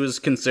place, he was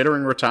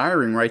considering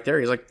retiring right there.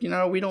 He's like,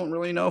 we don't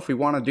really know if we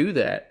want to do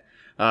that.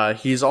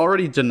 He's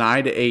already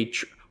denied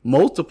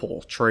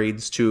multiple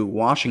trades to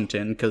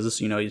Washington because,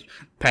 he's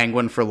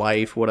Penguin for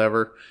life,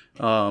 whatever.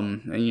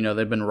 And,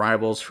 they've been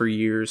rivals for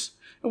years,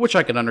 which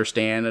I can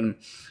understand. And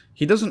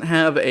he doesn't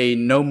have a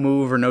no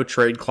move or no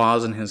trade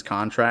clause in his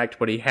contract,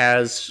 but he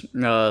has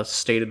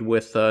stated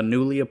with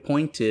newly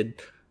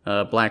appointed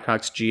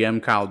Blackhawks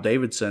GM Kyle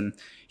Davidson.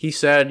 He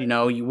said,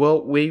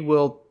 we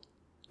will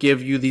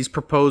give you these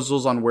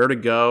proposals on where to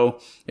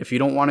go. If you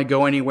don't want to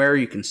go anywhere,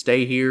 you can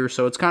stay here.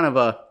 So it's kind of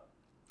a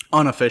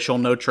unofficial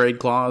no trade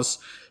clause.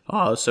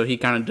 So he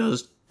kind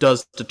of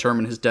does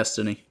determine his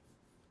destiny.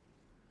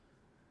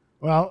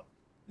 Well,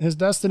 his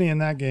destiny in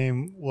that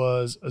game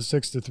was a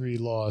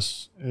 6-3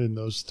 loss, in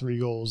those 3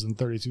 goals in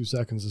 32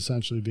 seconds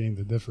essentially being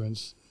the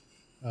difference.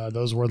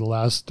 Those were the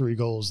last 3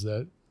 goals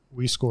that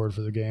we scored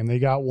for the game. They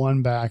got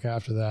one back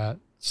after that,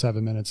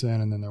 7 minutes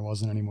in, and then there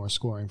wasn't any more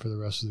scoring for the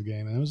rest of the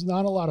game. And there was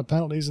not a lot of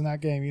penalties in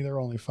that game either,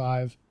 only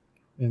 5.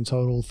 in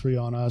total, 3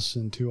 on us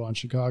and 2 on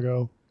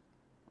Chicago.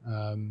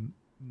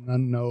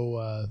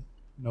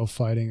 No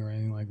fighting or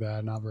anything like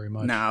that. Not very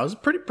much. No, it was a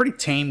pretty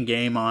tame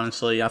game,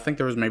 honestly. I think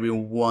there was maybe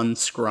one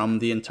scrum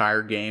the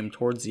entire game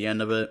towards the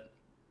end of it.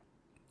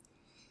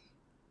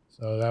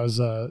 So that was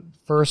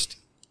first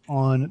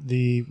on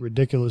the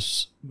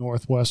ridiculous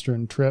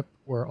Northwestern trip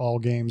where all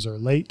games are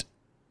late.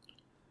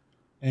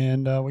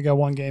 And we got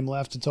one game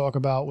left to talk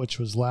about, which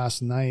was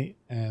last night,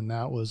 and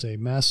that was a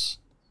mess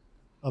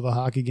of a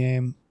hockey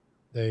game.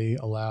 They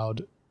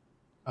allowed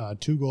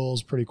 2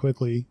 goals pretty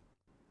quickly.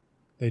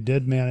 They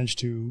did manage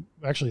to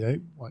actually,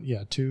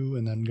 2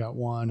 and then got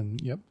 1, and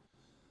yep.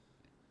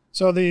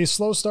 So the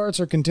slow starts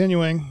are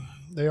continuing.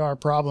 They are a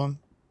problem.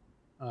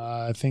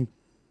 I think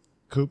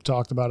Coop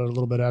talked about it a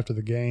little bit after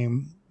the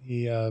game.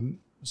 He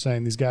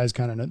saying these guys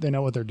kind of they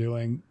know what they're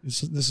doing.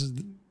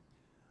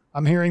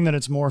 I'm hearing that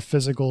it's more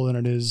physical than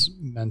it is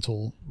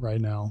mental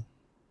right now.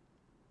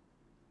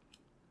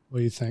 What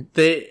do you think?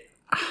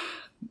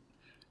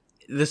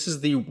 This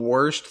is the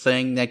worst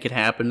thing that could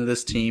happen to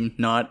this team.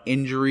 Not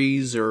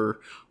injuries or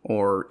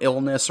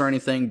illness or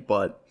anything,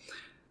 but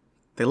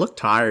they look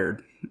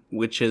tired,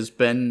 which has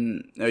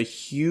been a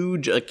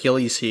huge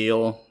Achilles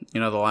heel,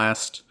 the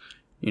last,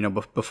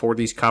 before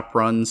these cup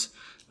runs,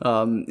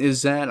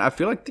 is that I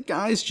feel like the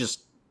guys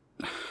just,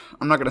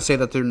 I'm not going to say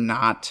that they're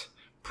not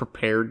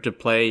prepared to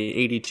play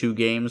 82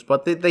 games,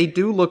 but they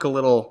do look a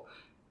little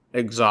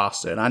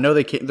exhausted. I know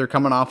they're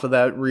coming off of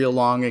that real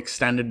long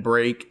extended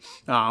break,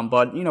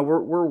 but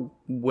we're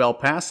well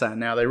past that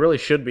now. They really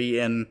should be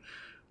in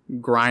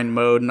grind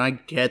mode, and I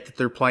get that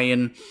they're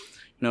playing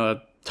a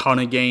ton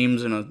of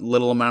games in a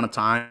little amount of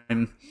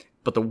time,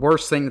 but the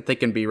worst thing that they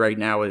can be right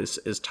now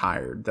is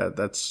tired.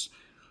 That's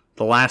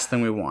the last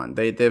thing we want.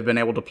 They've been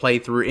able to play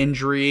through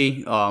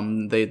injury.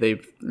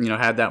 They've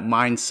had that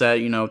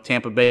mindset.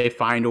 Tampa Bay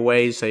find a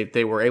ways.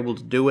 They were able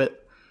to do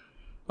it.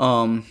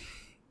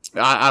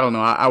 I don't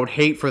know. I would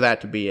hate for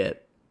that to be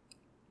it.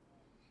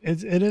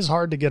 It is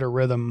hard to get a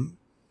rhythm,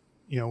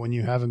 when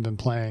you haven't been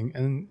playing.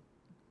 And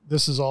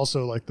this is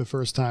also like the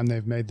first time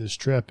they've made this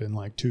trip in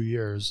like 2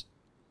 years.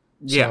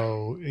 Yeah.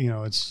 So,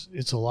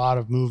 it's a lot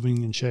of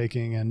moving and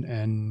shaking.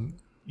 And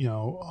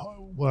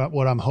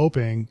what I'm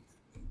hoping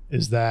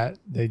is that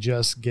they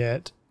just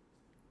get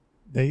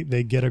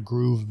a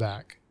groove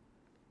back.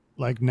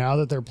 Like now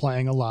that they're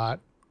playing a lot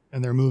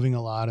and they're moving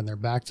a lot and they're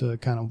back to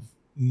kind of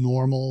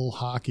normal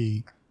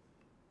hockey,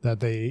 that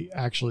they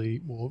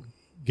actually will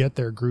get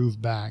their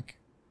groove back.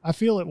 I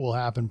feel it will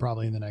happen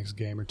probably in the next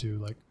game or two.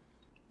 Like,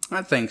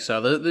 I think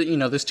so.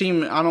 This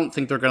team, I don't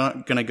think they're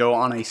gonna go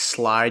on a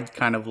slide,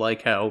 kind of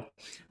like how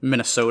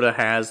Minnesota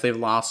has. They've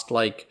lost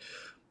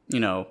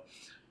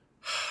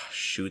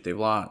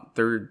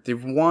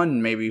they've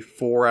won maybe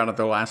 4 out of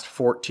their last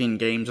 14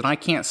 games, and I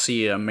can't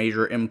see a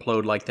major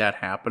implode like that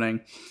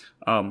happening.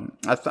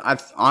 I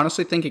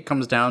honestly think it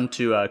comes down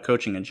to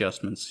coaching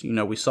adjustments.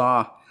 We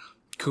saw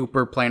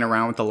Cooper playing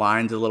around with the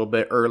lines a little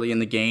bit early in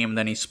the game,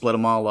 then he split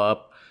them all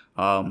up.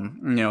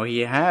 He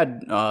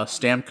had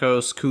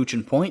Stamkos, Kuch,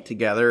 and Point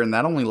together, and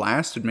that only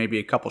lasted maybe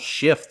a couple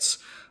shifts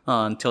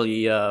until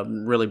he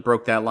really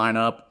broke that line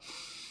up.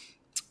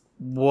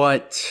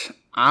 What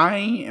I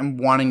am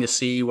wanting to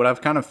see, what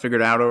I've kind of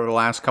figured out over the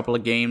last couple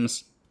of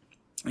games,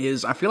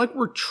 is I feel like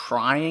we're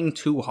trying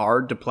too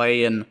hard to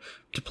play an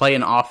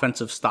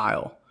offensive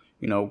style.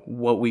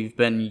 What we've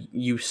been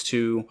used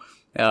to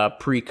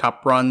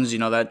pre-cup runs,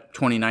 that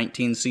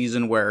 2019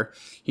 season where,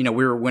 we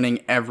were winning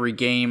every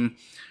game,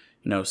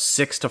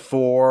 6-4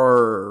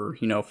 or,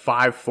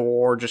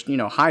 5-4, just,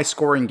 high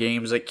scoring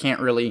games that can't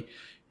really,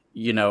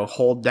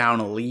 hold down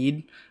a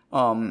lead.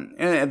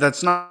 And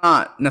that's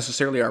not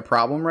necessarily our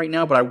problem right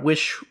now, but I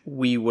wish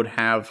we would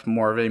have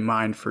more of a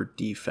mind for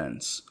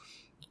defense.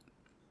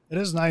 It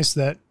is nice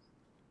that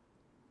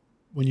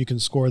when you can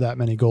score that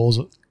many goals,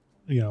 at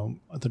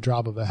the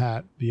drop of a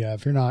hat. But yeah,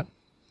 if you're not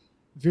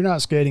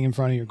skating in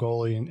front of your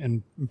goalie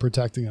and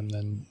protecting him,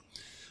 then.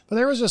 But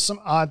there was just some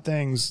odd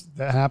things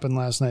that happened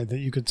last night that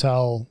you could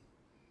tell,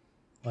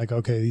 like,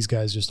 okay, these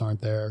guys just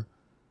aren't there.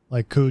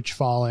 Like Kuch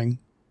falling,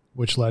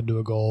 which led to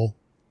a goal.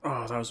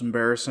 Oh, that was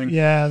embarrassing.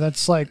 Yeah,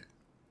 that's like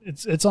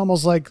it's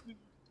almost like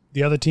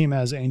the other team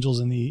has angels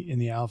in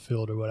the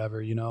outfield or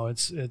whatever.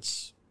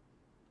 It's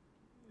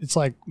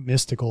like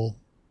mystical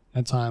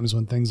at times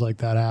when things like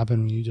that happen,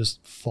 when you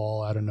just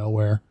fall out of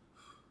nowhere.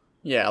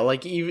 Yeah,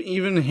 like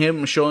even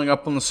him showing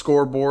up on the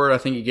scoreboard, I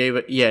think he gave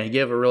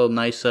a real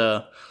nice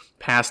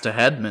pass to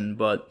Hedman,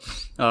 but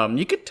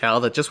you could tell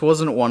that just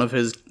wasn't one of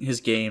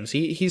his games.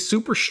 He's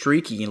super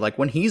streaky. Like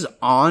when he's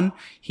on,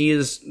 he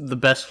is the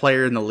best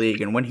player in the league,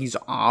 and when he's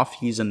off,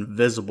 he's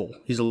invisible.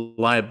 He's a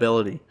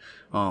liability.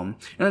 And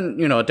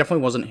it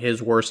definitely wasn't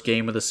his worst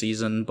game of the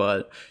season,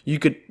 but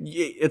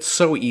it's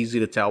so easy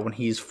to tell when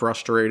he's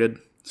frustrated.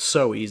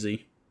 So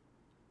easy.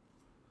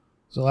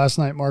 So last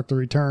night marked the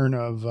return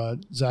of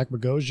Zach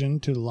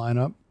Bogosian to the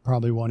lineup.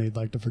 Probably one he'd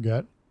like to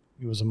forget.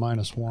 He was a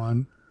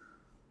 -1.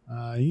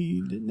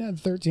 He had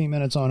 13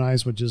 minutes on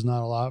ice, which is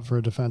not a lot for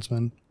a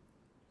defenseman.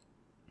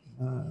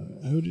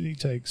 Who did he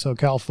take? So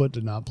Cal Foot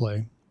did not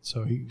play.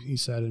 So he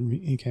said, and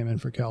he came in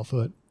for Cal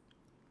Foot.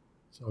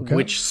 So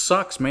Which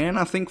sucks, man.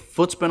 I think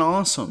Foot's been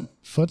awesome.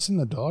 Foot's in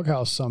the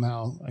doghouse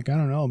somehow. Like, I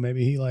don't know.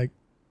 Maybe he I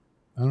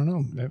don't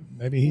know.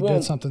 Maybe he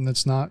did something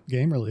that's not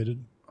game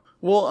related.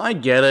 Well, I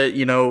get it.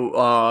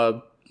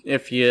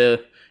 If you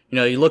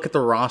look at the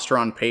roster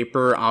on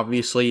paper,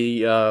 obviously,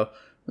 Ruda,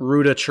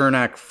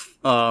 Chernak,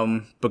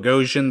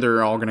 Bogosian,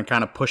 they're all going to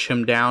kind of push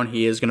him down.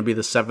 He is going to be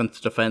the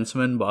 7th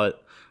defenseman,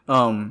 but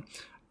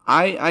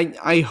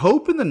I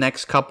hope in the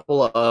next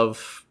couple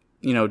of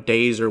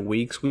days or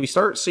weeks we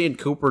start seeing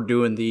Cooper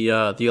doing the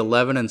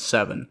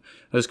 11-7.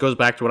 This goes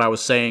back to what I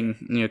was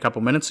saying a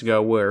couple minutes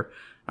ago, where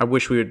I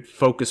wish we would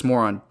focus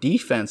more on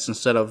defense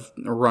instead of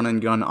run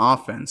and gun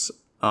offense.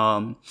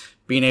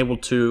 Being able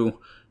to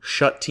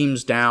shut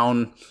teams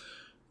down,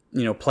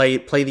 play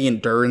the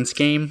endurance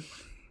game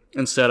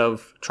instead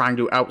of trying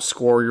to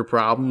outscore your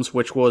problems,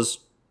 which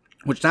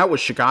that was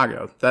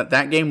Chicago.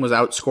 That game was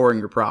outscoring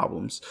your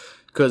problems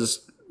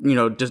because,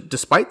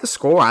 despite the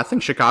score, I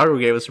think Chicago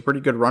gave us a pretty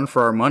good run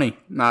for our money.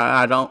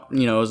 I don't,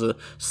 it was a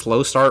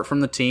slow start from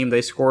the team.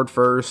 They scored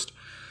first.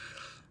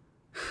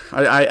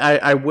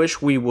 I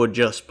wish we would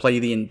just play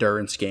the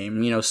endurance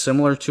game,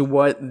 similar to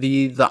what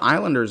the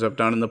Islanders have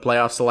done in the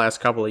playoffs the last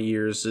couple of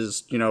years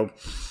is,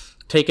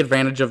 take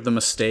advantage of the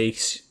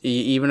mistakes.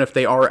 Even if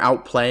they are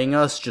outplaying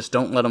us, just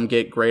don't let them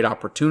get great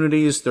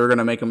opportunities. They're going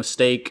to make a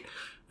mistake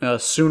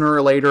sooner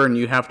or later, and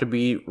you have to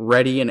be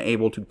ready and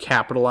able to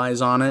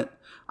capitalize on it.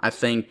 I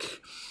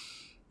think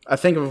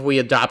if we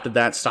adopted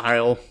that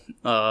style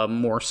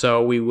more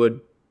so, we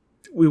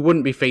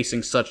wouldn't be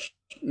facing such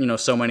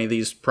so many of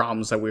these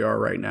problems that we are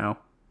right now.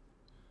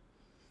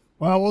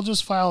 Well, we'll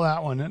just file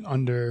that one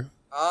under.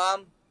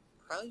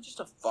 Probably just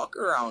a fuck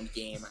around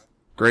game.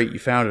 Great, you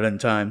found it in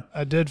time.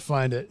 I did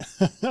find it.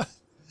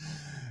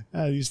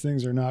 These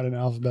things are not in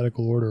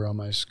alphabetical order on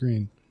my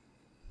screen.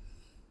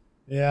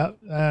 Yeah,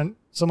 and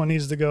someone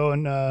needs to go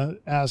and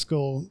ask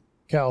old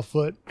Cal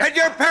Foot. Did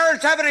your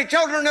parents have any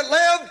children that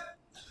lived?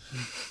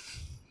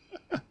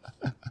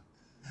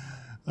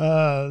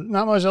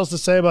 Not much else to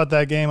say about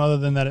that game other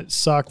than that it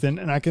sucked,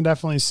 and I can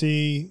definitely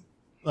see,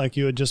 like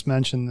you had just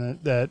mentioned,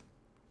 that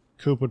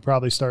Coop would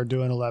probably start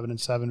doing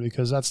 11-7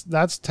 because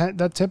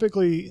that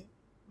typically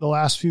the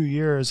last few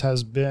years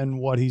has been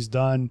what he's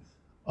done,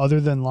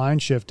 other than line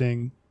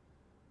shifting,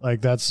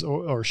 like that's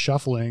or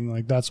shuffling,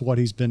 like that's what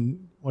he's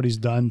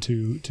done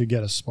to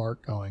get a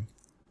spark going.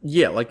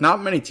 Yeah, like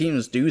not many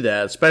teams do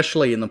that,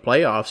 especially in the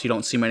playoffs. You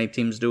don't see many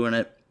teams doing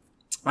it.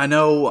 I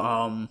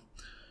know,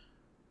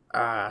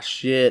 I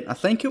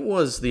think it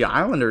was the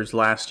Islanders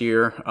last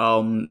year.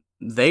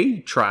 They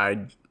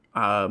tried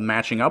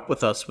matching up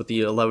with us with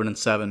the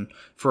 11-7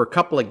 for a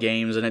couple of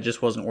games, and it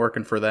just wasn't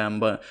working for them.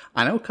 But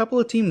I know a couple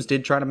of teams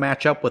did try to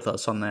match up with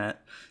us on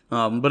that.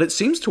 But it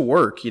seems to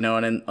work,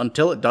 and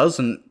until it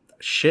doesn't,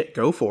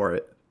 go for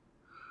it.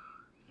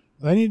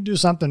 They need to do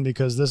something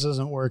because this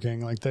isn't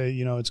working. Like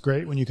it's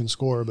great when you can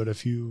score, but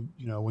if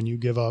when you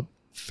give up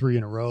 3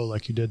 in a row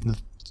like you did in the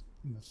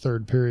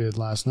third period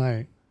last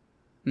night,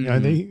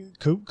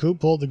 Coop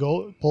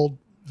pulled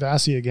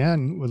Vasi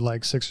again with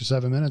like 6 or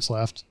 7 minutes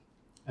left,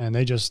 and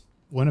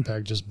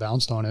Winnipeg just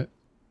bounced on it,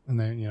 and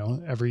they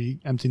every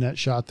empty net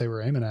shot they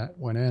were aiming at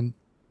went in.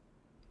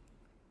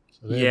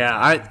 So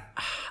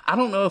I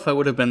don't know if I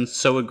would have been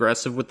so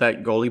aggressive with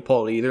that goalie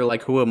pull either.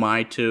 Like, who am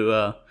I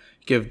to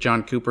give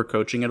John Cooper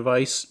coaching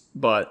advice?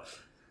 But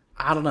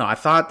I don't know. I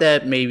thought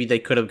that maybe they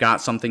could have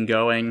got something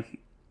going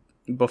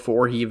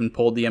before he even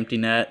pulled the empty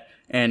net,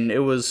 and it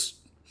was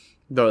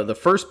the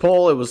first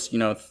pull. It was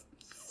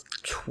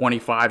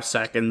 25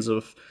 seconds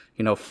of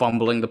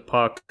fumbling the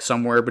puck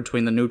somewhere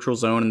between the neutral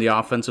zone and the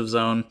offensive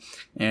zone,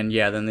 and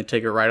then they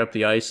take it right up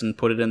the ice and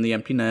put it in the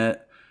empty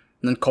net.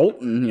 And then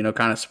Colton,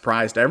 kind of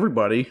surprised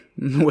everybody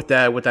with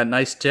that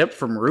nice tip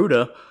from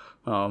Ruda.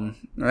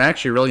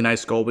 Actually, a really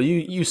nice goal, but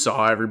you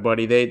saw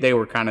everybody. They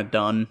were kind of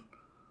done.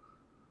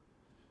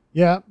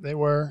 Yeah, they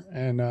were,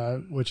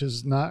 and which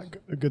is not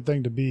a good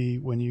thing to be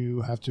when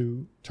you have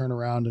to turn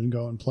around and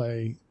go and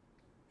play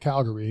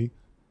Calgary,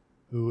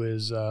 who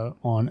is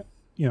on,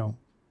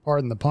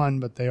 pardon the pun,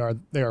 but they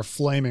are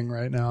flaming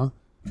right now.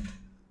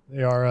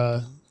 They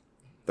are.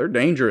 They're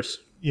dangerous.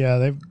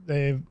 Yeah,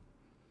 they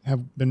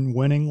have been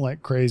winning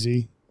like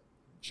crazy.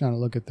 I'm trying to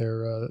look at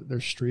their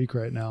streak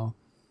right now,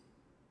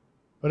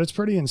 but it's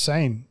pretty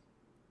insane.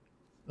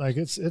 Like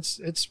it's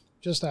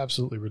just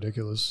absolutely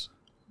ridiculous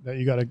that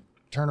you got to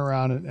turn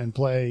around and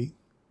play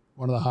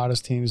one of the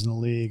hottest teams in the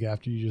league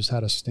after you just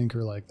had a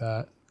stinker like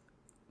that.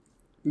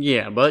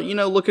 Yeah, but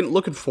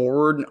looking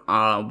forward,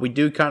 we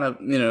do kind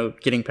of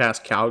getting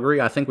past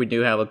Calgary. I think we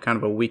do have a kind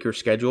of a weaker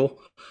schedule.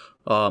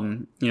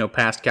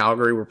 Past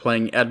Calgary, we're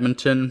playing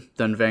Edmonton,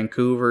 then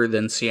Vancouver,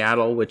 then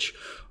Seattle, which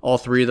all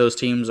three of those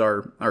teams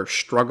are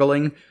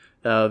struggling.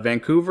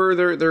 Vancouver,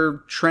 they're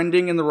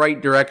trending in the right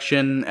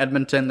direction.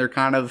 Edmonton, they're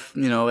kind of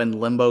in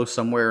limbo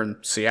somewhere. And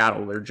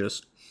Seattle,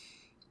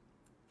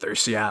 they're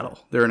Seattle.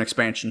 They're an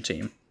expansion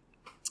team.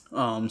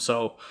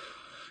 So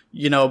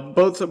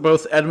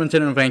Both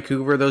Edmonton and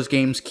Vancouver, those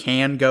games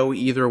can go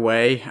either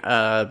way.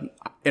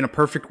 In a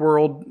perfect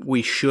world,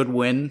 we should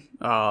win.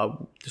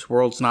 This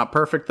world's not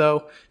perfect,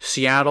 though.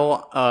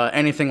 Seattle,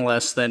 anything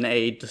less than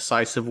a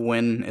decisive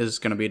win is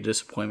going to be a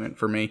disappointment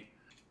for me.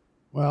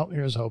 Well,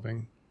 here's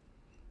hoping,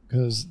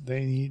 because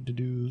they need to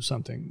do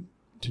something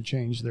to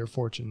change their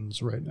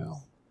fortunes right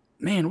now.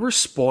 Man, we're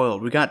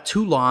spoiled. We got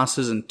 2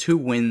 losses and 2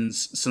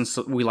 wins since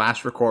we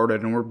last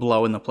recorded, and we're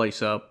blowing the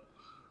place up.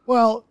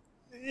 Well,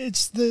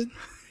 it's the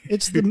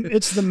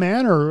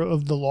manner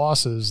of the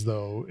losses,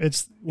 though.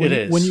 It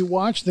is. When you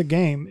watch the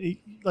game,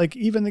 like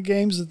even the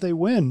games that they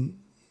win,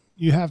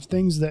 you have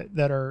things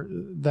that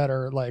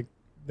are like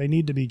they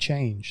need to be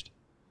changed.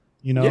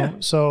 Yeah.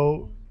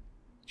 So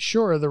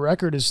sure, the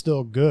record is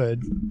still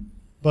good,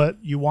 but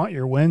you want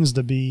your wins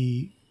to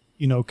be,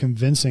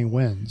 convincing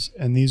wins,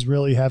 and these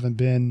really haven't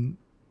been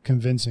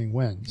convincing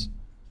wins.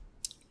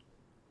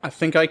 I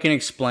think I can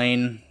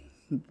explain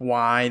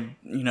why,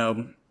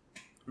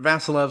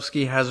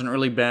 Vasilevsky hasn't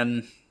really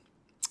been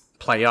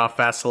playoff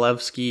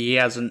Vasilevsky. He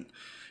hasn't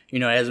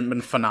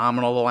been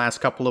phenomenal the last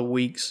couple of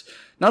weeks.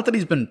 Not that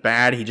he's been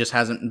bad, he just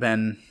hasn't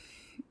been,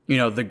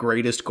 the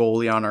greatest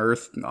goalie on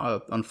earth.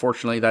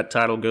 Unfortunately, that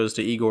title goes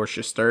to Igor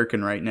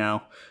Shesterkin right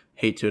now.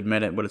 Hate to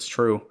admit it, but it's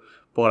true.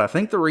 But I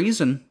think the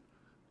reason,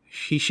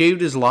 he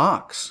shaved his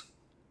locks.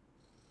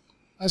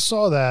 I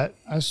saw that.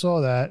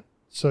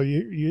 So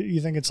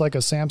you think it's like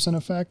a Samson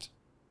effect?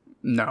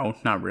 No,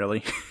 not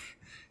really.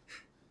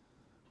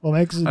 Well, it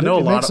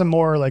makes them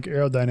more like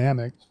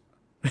aerodynamic.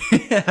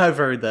 I've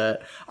heard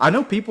that. I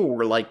know people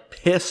were like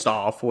pissed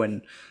off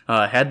when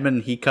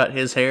Hedman, he cut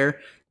his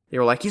hair. They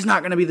were like, he's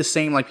not going to be the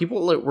same. Like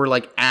people were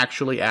like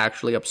actually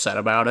upset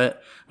about it.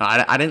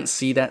 I didn't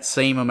see that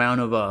same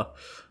amount of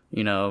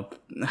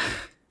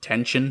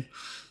tension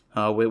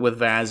with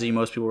Vazzy.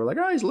 Most people were like,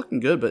 oh, he's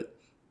looking good, but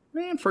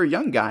man, for a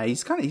young guy,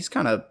 he's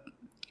kind of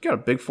got a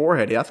big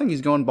forehead. I think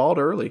he's going bald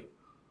early.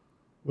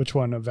 Which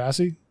one,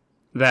 Vazzy?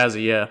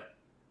 Vazzy, yeah.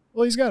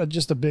 Well, he's got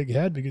just a big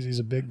head because he's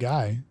a big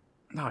guy.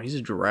 No, he's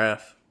a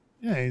giraffe.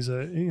 Yeah, he's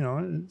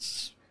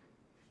it's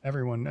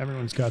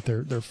everyone's got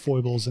their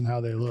foibles and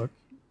how they look.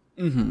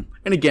 Mm-hmm.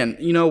 And again,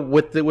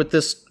 with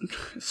this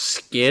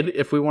skid,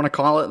 if we want to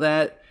call it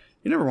that,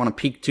 you never want to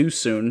peak too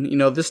soon.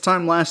 This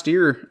time last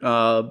year,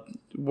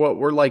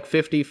 we're like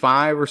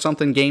 55 or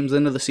something games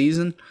into the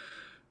season.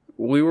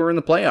 We were in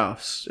the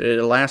playoffs.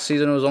 Last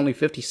season it was only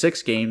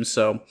 56 games,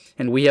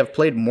 and we have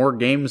played more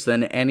games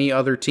than any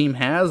other team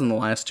has in the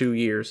last 2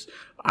 years.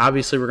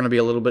 Obviously, we're going to be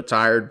a little bit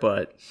tired,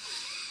 but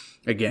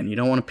again, you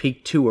don't want to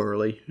peak too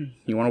early.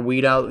 You want to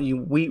weed out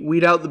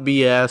the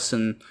BS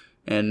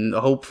and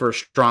hope for a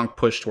strong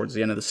push towards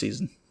the end of the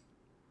season.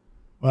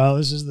 Well,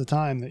 this is the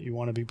time that you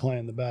want to be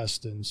playing the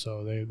best, and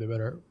so they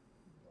better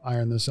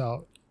iron this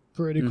out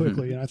pretty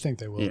quickly, and I think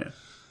they will. Yeah.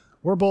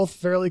 We're both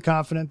fairly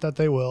confident that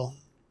they will.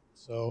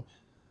 So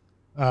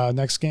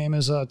next game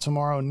is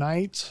tomorrow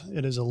night.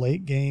 It is a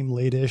late game,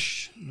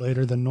 late-ish,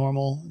 later than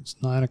normal. It's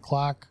 9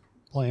 o'clock,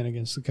 playing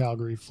against the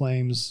Calgary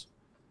Flames,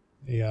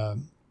 a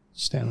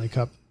Stanley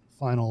Cup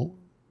final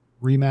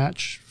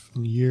rematch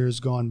from years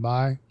gone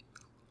by.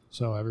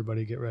 So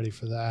everybody get ready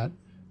for that.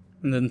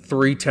 And then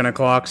 3 10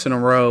 o'clocks in a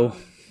row.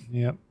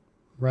 Yep.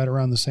 Right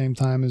around the same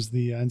time as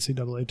the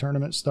NCAA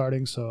tournament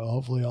starting. So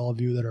hopefully all of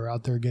you that are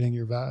out there getting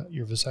your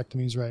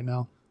vasectomies right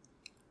now,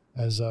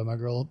 as my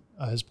girl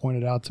has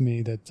pointed out to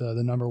me that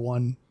the number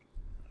one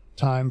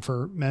time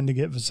for men to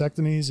get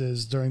vasectomies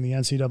is during the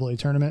NCAA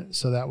tournament.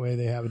 So that way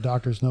they have a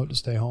doctor's note to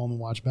stay home and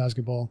watch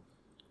basketball.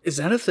 Is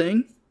that a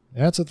thing?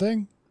 That's a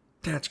thing.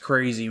 That's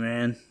crazy,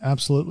 man.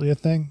 Absolutely a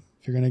thing.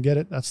 If you're going to get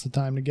it, that's the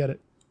time to get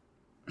it.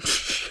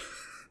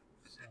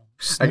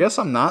 I guess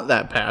I'm not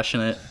that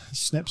passionate.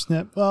 Snip,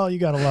 snip. Well, you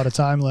got a lot of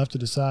time left to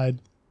decide.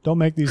 Don't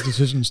make these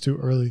decisions too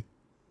early.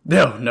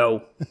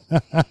 No.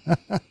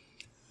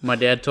 My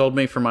dad told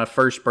me for my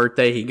first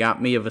birthday, he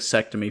got me a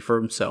vasectomy for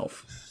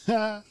himself.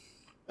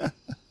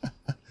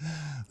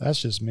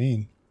 That's just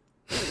mean.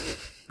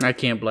 I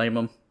can't blame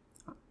him.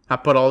 I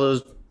put all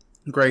those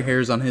gray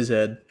hairs on his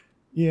head.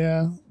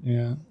 Yeah.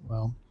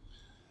 Well,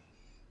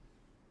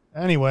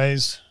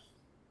 anyways,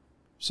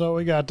 so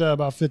we got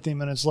about 15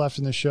 minutes left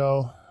in the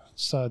show.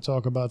 Let's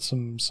talk about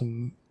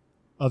some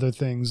other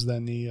things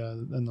than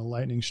the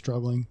Lightning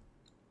struggling.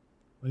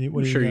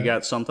 What you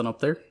got something up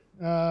there?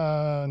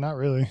 Not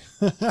really.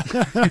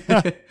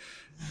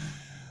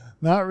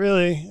 Not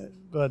really,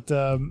 but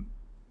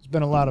there's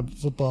been a lot of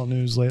football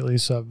news lately,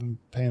 so I've been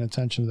paying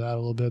attention to that a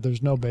little bit.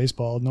 There's no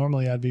baseball.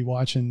 Normally I'd be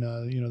watching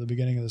the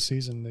beginning of the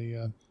season,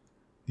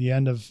 the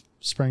end of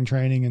spring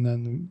training, and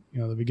then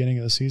the beginning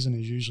of the season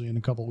is usually in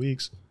a couple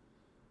weeks.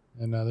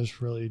 And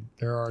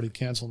they're already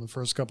canceling the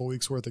first couple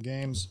weeks worth of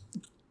games.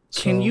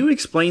 Can you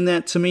explain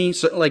that to me?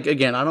 So,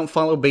 again, I don't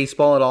follow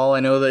baseball at all. I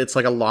know that it's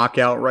like a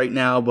lockout right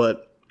now,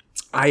 but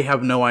I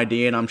have no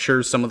idea, and I'm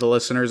sure some of the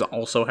listeners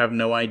also have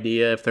no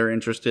idea. If they're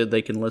interested,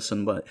 they can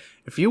listen. But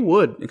if you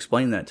would,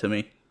 explain that to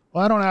me.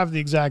 Well, I don't have the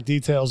exact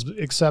details,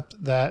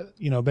 except that,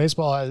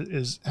 baseball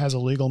has a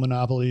legal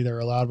monopoly. They're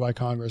allowed by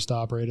Congress to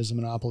operate as a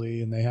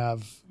monopoly, and they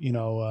have,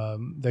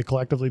 they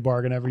collectively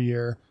bargain every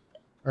year,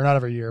 or not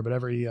every year, but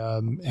every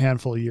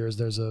handful of years.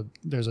 There's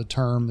a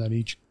term that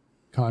each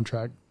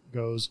contract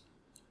goes.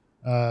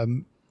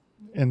 And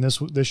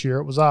this year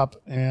it was up,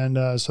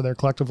 and so they're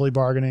collectively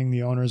bargaining,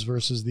 the owners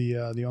versus the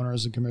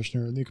owners and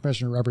commissioner. The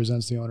commissioner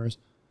represents the owners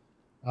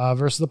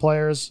versus the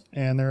players,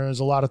 and there's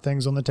a lot of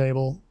things on the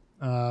table.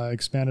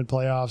 Expanded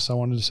playoffs. I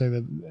wanted to say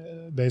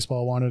that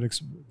baseball wanted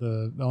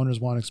the owners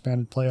want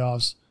expanded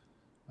playoffs.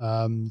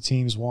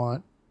 Teams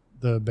want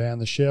ban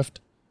the shift.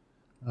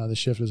 The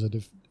shift is a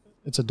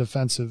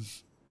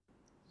defensive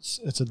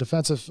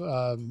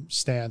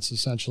stance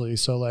essentially.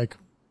 So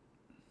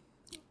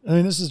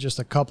this is just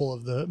a couple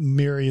of the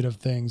myriad of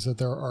things that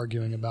they're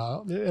arguing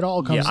about. It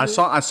all comes. Yeah,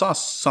 I saw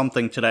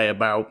something today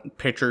about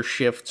pitcher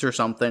shifts or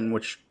something,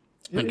 which.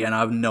 Again, I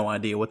have no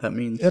idea what that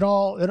means.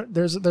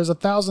 There's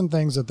 1,000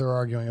 things that they're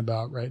arguing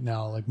about right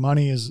now. Like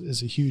money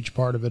is a huge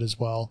part of it as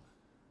well.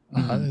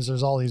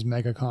 There's all these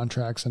mega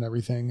contracts and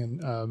everything,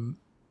 and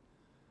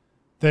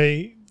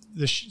the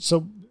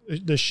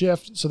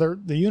shift. So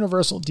the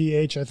universal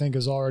DH I think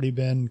has already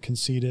been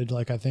conceded.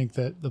 Like I think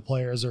that the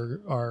players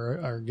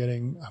are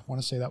getting. I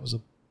want to say that was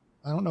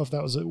I don't know if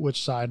that was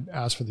which side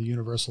asked for the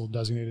universal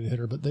designated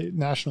hitter, but the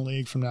National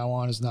League from now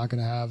on is not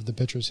going to have the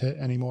pitchers hit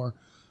anymore.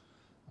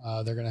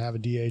 They're going to have a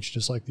DH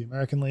just like the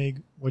American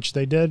League, which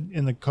they did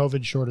in the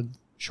COVID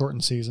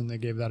shortened season. They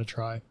gave that a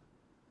try.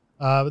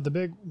 But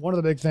one of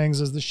the big things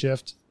is the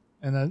shift.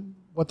 And then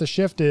what the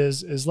shift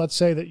is let's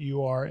say that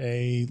you are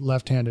a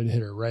left-handed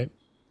hitter, right?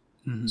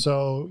 Mm-hmm.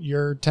 So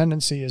your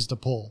tendency is to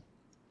pull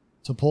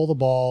the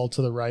ball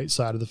to the right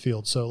side of the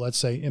field. So let's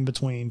say in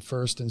between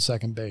first and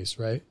second base,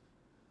 right?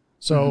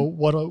 So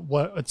what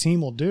a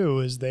team will do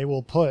is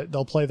they'll play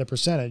the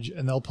percentage,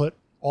 and they'll put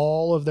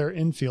all of their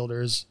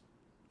infielders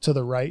to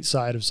the right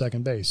side of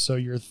second base. So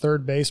your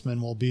third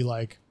baseman will be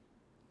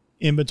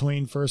in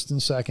between first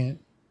and second.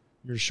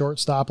 Your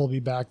shortstop will be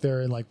back there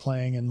and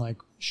playing in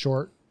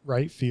short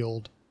right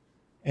field.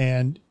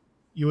 And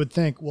you would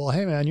think, well,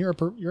 hey man,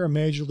 you're a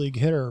major league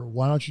hitter.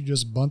 Why don't you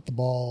just bunt the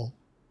ball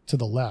to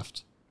the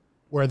left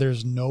where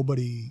there's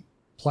nobody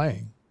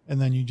playing, and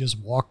then you just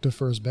walk to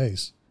first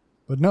base?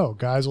 But no,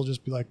 guys will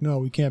just be like, no,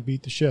 we can't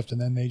beat the shift.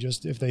 And then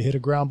if they hit a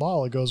ground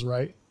ball, it goes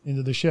right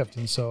into the shift.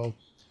 And so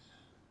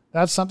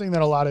that's something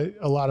that a lot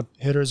of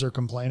hitters are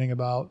complaining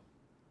about.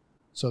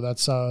 So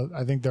that's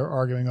I think they're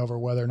arguing over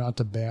whether or not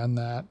to ban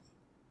that.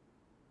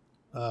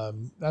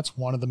 That's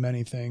one of the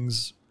many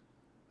things.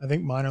 I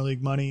think minor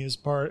league money is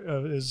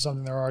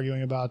something they're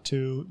arguing about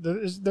too.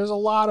 There's a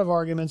lot of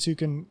arguments. You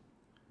can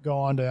go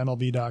on to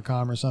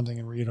MLB.com or something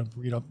and read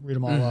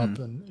them all up.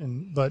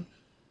 But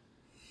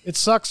it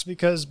sucks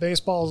because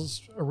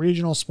baseball's a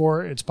regional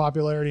sport. Its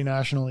popularity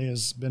nationally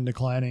has been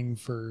declining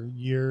for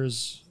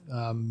years.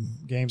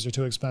 Games are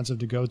too expensive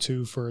to go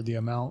to for the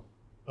amount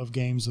of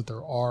games that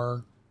there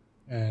are,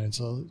 and it's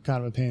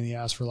kind of a pain in the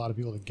ass for a lot of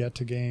people to get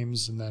to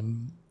games, and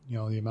then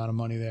the amount of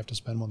money they have to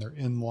spend when they're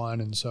in one,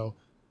 and so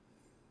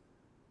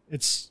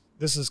this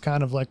is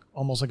kind of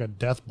almost like a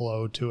death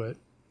blow to it.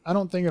 I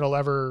don't think it'll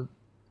ever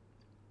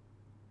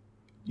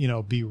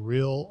be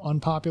real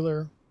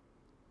unpopular,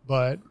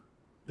 but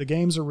the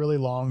games are really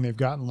long. They've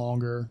gotten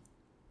longer.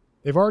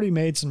 They've already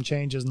made some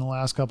changes in the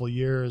last couple of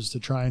years to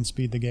try and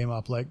speed the game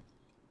up.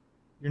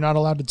 You're not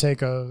allowed to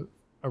take a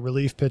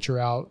relief pitcher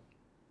out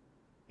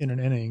in an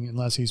inning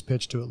unless he's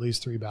pitched to at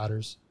least 3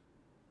 batters.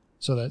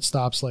 So that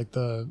stops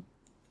the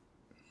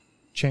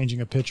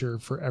changing a pitcher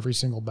for every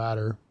single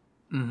batter.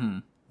 Mm-hmm.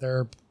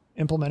 They're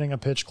implementing a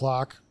pitch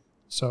clock,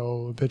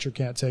 so a pitcher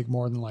can't take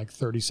more than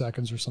 30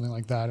 seconds or something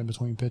like that in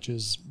between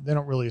pitches. They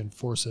don't really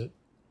enforce it,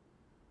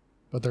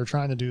 but they're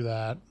trying to do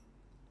that.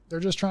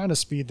 They're just trying to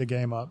speed the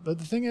game up. But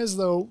the thing is,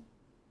 though,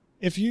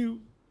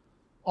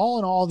 all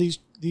in all,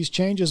 these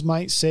changes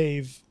might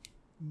save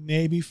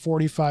maybe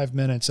 45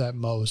 minutes at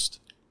most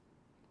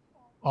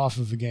off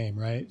of a game,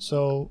 right?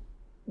 So,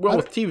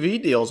 with TV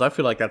deals, I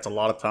feel like that's a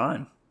lot of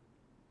time.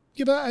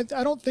 Yeah, but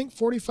I don't think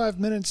 45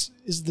 minutes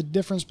is the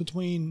difference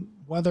between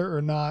whether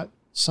or not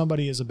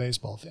somebody is a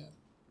baseball fan.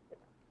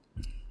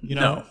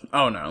 No.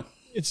 Oh, no.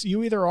 It's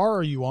you either are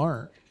or you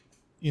aren't.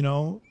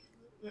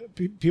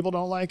 People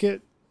don't like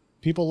it.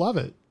 People love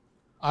it.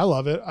 I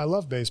love it. I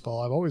love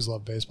baseball. I've always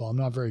loved baseball. I'm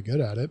not very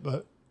good at it,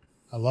 but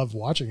I love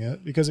watching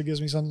it because it gives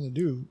me something to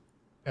do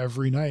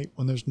every night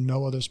when there's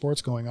no other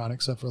sports going on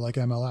except for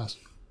MLS.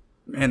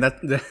 Man,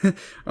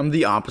 I'm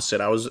the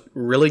opposite. I was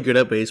really good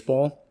at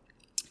baseball.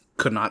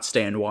 Could not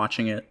stand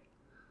watching it.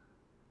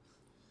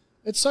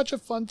 It's such a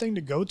fun thing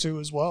to go to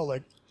as well.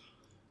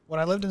 When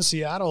I lived in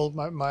Seattle,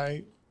 one of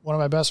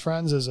my best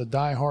friends is a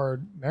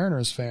diehard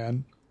Mariners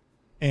fan,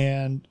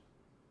 and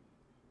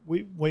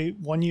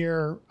one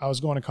year I was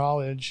going to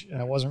college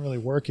and I wasn't really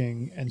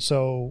working, and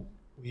so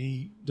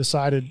we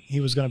decided he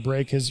was going to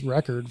break his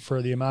record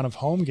for the amount of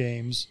home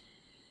games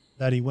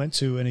that he went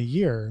to in a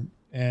year,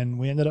 and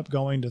we ended up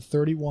going to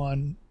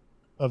 31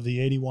 of the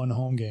 81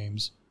 home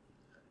games.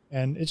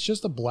 And it's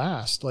just a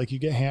blast. Like, you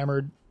get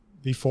hammered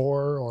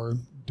before or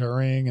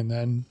during, and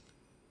then,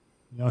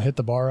 hit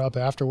the bar up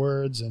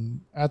afterwards.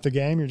 And at the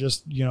game, you're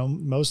just,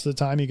 most of the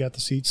time you got the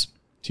seats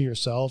to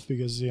yourself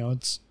because,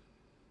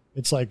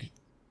 it's like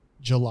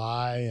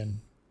July and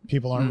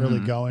people aren't really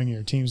going.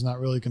 Your team's not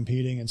really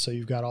competing. And so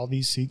you've got all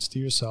these seats to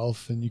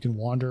yourself, and you can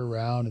wander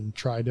around and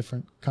try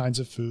different kinds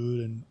of food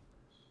and,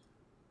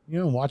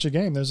 watch a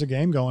game. There's a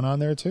game going on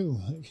there too.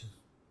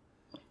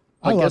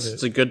 I guess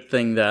it's a good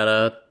thing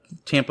that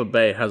Tampa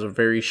Bay has a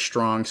very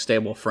strong,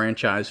 stable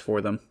franchise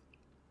for them.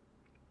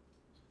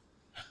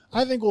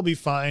 I think we'll be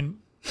fine.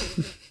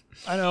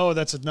 I know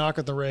that's a knock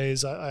at the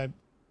Rays. I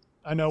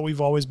know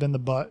we've always been the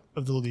butt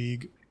of the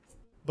league,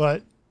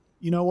 but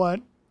you know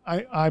what?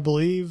 I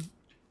believe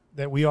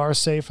that we are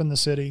safe in the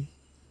city.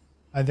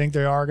 I think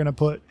they are going to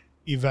put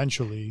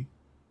eventually.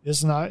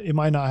 It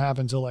might not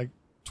happen until like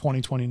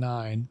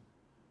 2029,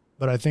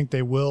 but I think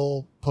they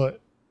will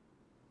put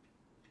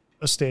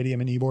a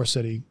stadium in Ybor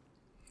City.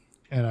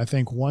 And I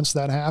think once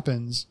that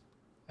happens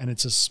and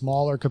it's a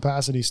smaller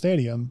capacity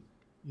stadium,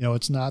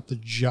 it's not the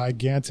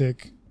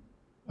gigantic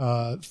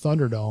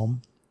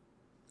Thunderdome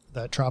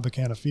that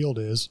Tropicana Field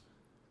is.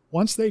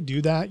 Once they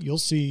do that, you'll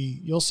see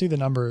the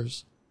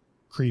numbers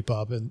creep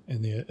up in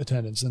the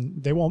attendance,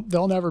 and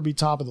they'll never be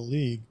top of the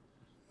league,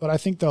 but I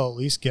think they'll at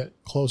least get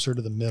closer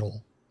to the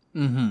middle.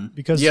 Mm-hmm.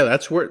 Because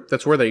that's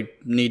where they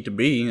need to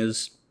be,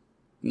 is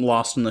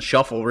lost in the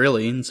shuffle,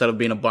 really, instead of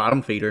being a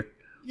bottom feeder.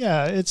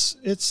 Yeah,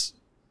 it's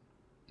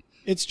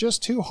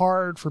just too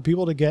hard for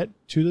people to get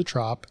to the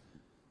Trop.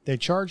 They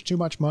charge too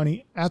much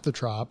money at the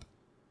Trop.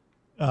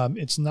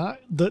 It's not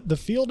the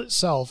field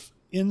itself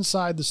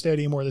inside the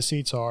stadium where the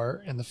seats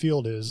are and the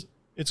field is.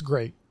 It's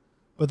great.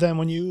 But then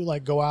when you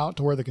go out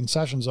to where the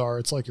concessions are,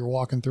 it's like you're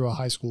walking through a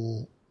high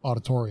school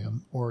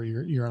auditorium, or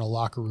you're in a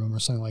locker room or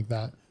something like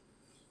that.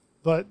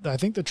 But I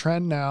think the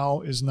trend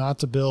now is not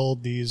to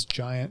build these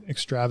giant,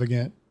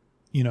 extravagant,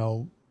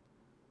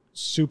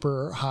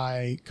 super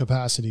high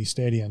capacity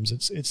stadiums.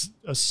 It's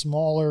a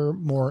smaller,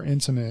 more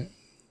intimate,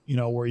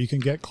 where you can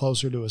get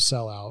closer to a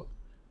sellout.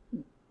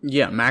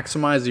 Yeah,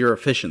 maximize your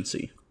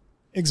efficiency.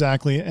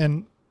 Exactly.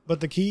 But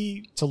the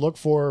key to look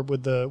for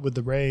with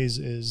the Rays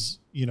is,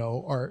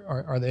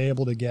 are they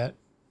able to get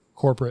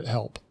corporate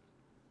help?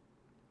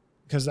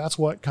 Because that's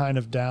what kind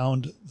of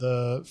downed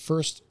the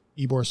first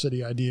Ybor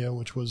City idea,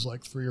 which was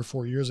like 3 or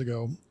 4 years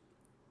ago,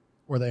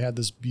 where they had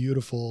this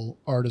beautiful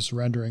artist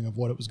rendering of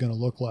what it was going to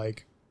look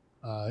like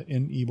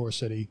in Ybor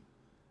City.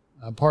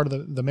 Part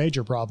of the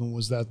major problem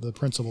was that the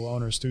principal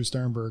owner, Stu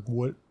Sternberg,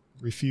 would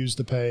refuse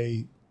to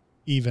pay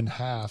even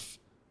half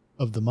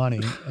of the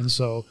money. And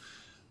so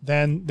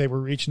then they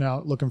were reaching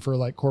out looking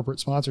for corporate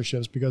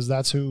sponsorships, because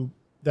that's who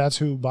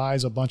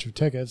buys a bunch of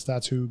tickets.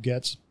 That's who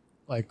gets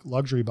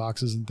luxury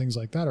boxes and things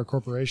like that, are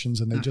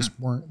corporations, and they just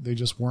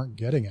weren't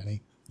getting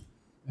any.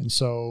 And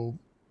so,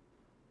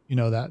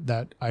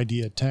 that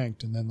idea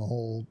tanked, and then the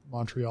whole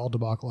Montreal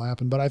debacle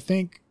happened. But I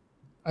think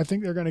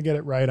they're going to get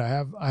it right.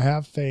 I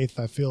have faith.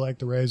 I feel like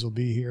the Rays will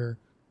be here.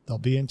 They'll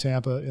be in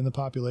Tampa, in the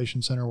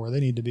population center where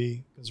they need to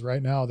be, because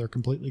right now they're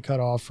completely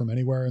cut off from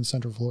anywhere in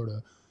Central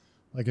Florida.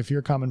 Like, if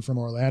you're coming from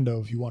Orlando,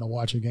 if you want to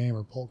watch a game,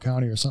 or Polk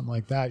County or something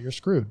like that, you're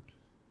screwed.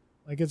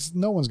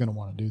 No one's going to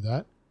want to do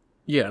that.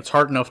 Yeah, it's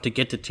hard enough to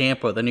get to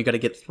Tampa, then you got to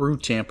get through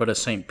Tampa to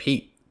St.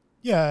 Pete.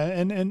 Yeah,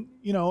 and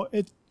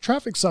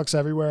traffic sucks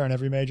everywhere in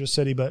every major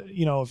city, but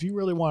if you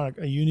really want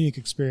a unique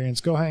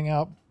experience, go hang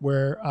out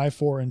where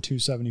I-4 and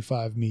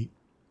 275 meet.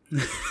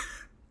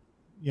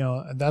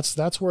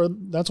 That's where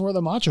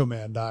the Macho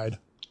Man died.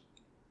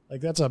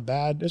 It's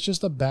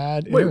just a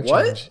bad interchange. Wait,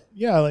 what?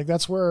 Yeah,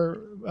 that's where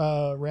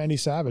Randy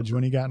Savage,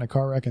 when he got in a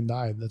car wreck and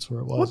died, that's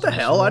where it was. What the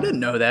hell? I didn't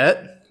know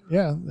that.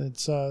 Yeah,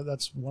 it's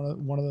that's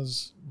one of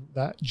those,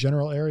 that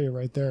general area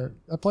right there.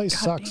 That place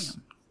sucks.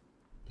 Damn.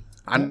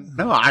 I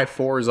know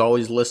I-4 is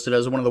always listed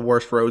as one of the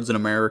worst roads in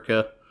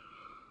America.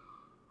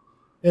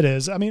 It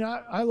is. I mean,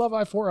 I love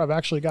I-4. I've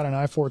actually got an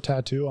I-4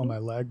 tattoo on my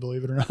leg,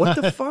 believe it or not.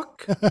 What the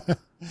fuck?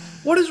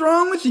 What is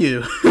wrong with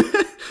you?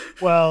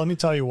 Well, let me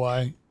tell you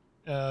why.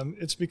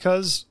 It's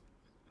because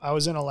I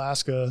was in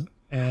Alaska,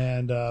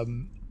 and I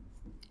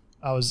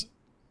was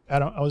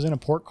in a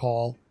port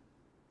call,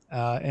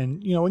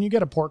 and when you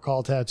get a port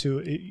call tattoo,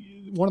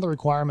 one of the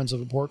requirements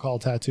of a port call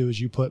tattoo is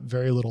you put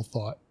very little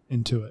thought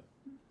into it.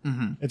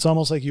 Mm-hmm. It's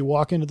almost like you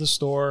walk into the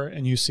store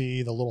and you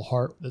see the little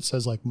heart that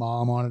says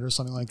mom on it or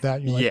something like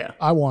that. You're like, yeah,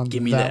 I want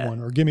that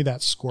one, or give me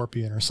that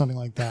scorpion or something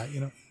like that.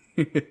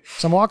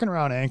 So I'm walking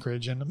around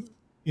Anchorage, and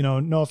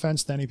no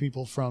offense to any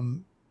people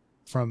from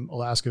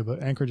Alaska,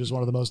 but Anchorage is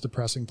one of the most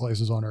depressing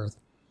places on earth.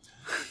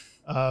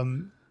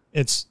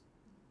 It's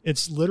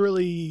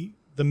literally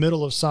the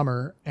middle of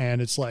summer,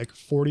 and it's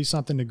 40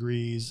 something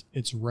degrees.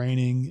 It's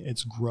raining.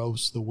 It's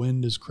gross. The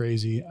wind is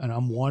crazy. And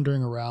I'm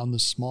wandering around the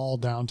small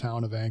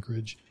downtown of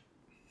Anchorage,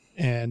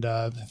 and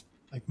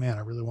man,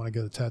 I really want to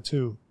get a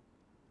tattoo,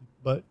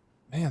 but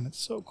man, it's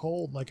so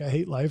cold. I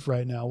hate life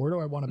right now. Where do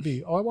I want to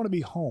be? Oh, I want to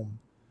be home.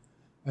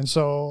 And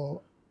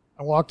so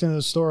I walked into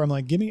the store. I'm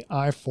like, give me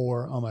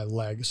I-4 on my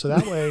leg. So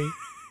that way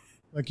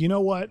Like, you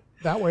know what?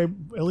 That way,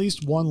 at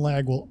least one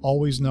leg will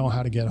always know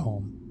how to get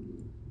home.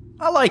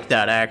 I like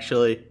that,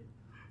 actually.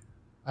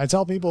 I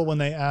tell people when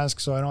they ask,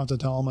 so I don't have to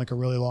tell them like a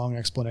really long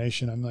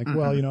explanation. I'm like,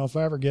 well, you know, if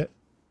I ever get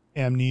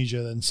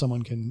amnesia, then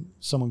someone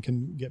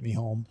can get me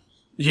home.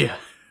 Yeah.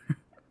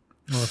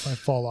 Or if I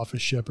fall off a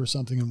ship or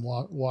something and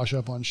wash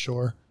up on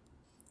shore.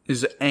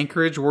 Is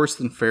Anchorage worse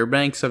than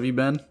Fairbanks? Have you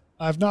been?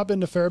 I've not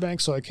been to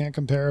Fairbanks, so I can't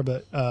compare,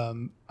 but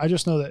I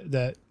just know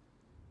that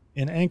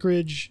in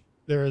Anchorage,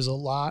 there is a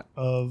lot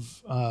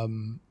of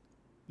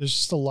there's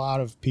just a lot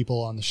of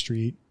people on the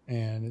street,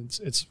 and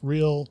it's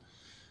real.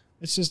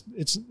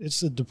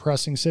 It's a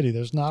depressing city.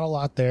 There's not a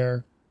lot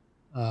there.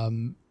 I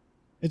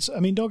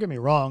mean, don't get me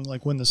wrong.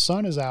 Like when the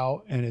sun is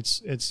out and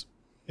it's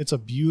a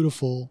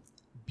beautiful,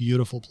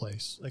 beautiful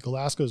place. Like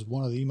Alaska is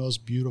one of the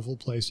most beautiful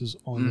places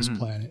on this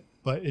planet,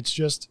 but it's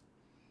just,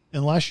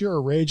 unless you're a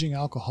raging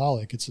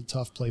alcoholic, it's a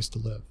tough place to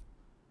live.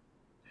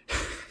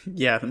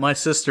 Yeah, my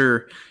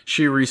sister,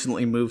 she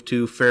recently moved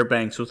to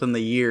Fairbanks within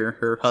the year.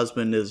 Her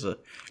husband is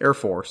Air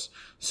Force.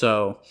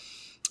 So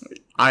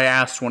I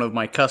asked one of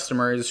my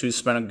customers who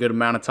spent a good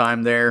amount of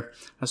time there,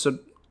 I said,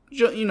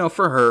 you know,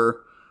 for her,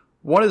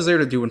 what is there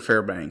to do in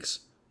Fairbanks?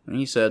 And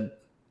he said,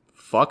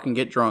 fucking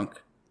get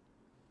drunk.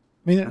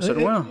 I mean, I said,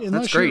 well,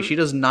 that's great. She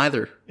does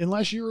neither.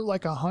 Unless you're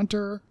like a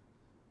hunter,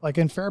 like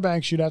in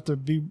Fairbanks,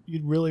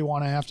 you'd really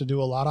want to have to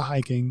do a lot of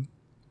hiking,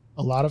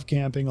 a lot of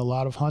camping, a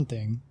lot of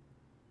hunting.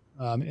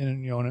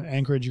 And, you know, in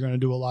Anchorage, you're going to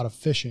do a lot of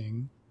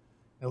fishing.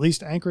 At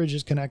least Anchorage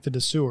is connected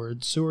to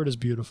Seward. Seward is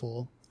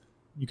beautiful.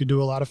 You can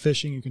do a lot of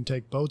fishing. You can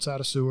take boats out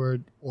of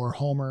Seward or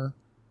Homer.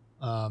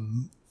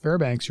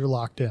 Fairbanks, you're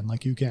locked in.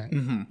 Like you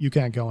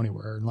can't go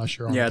anywhere unless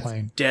you're on a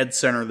plane. It's dead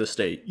center of the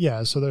state.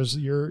 Yeah, so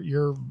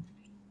you're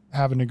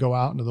having to go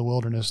out into the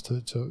wilderness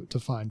to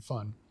find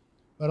fun.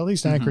 But at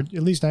least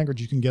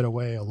Anchorage, you can get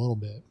away a little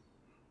bit.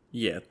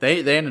 Yeah,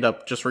 they ended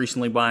up just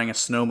recently buying a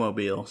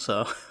snowmobile,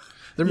 so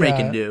they're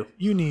making do.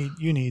 You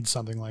need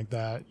something like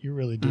that. You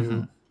really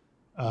do.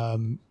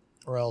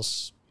 Or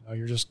else, you know,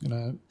 you're just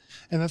gonna.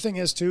 And the thing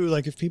is too,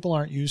 like if people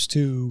aren't used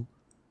to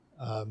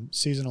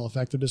seasonal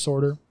affective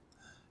disorder,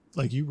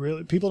 like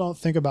people don't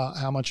think about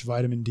how much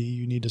vitamin D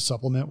you need to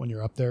supplement when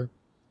you're up there.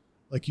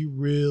 Like you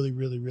really,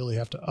 really, really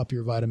have to up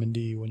your vitamin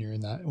D when you're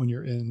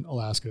in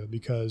Alaska,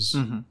 because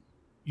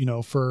you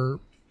know, for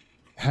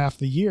half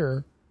the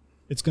year,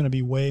 it's going to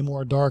be way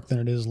more dark than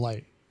it is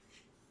light.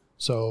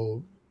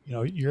 So, you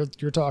know,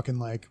 you're talking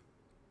like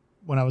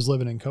when I was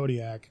living in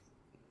Kodiak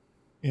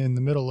in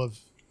the middle of,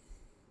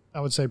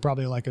 I would say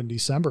probably like in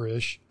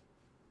December-ish,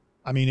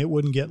 I mean, it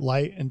wouldn't get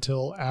light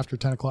until after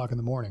 10 o'clock in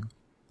the morning,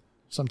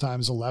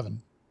 sometimes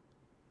 11.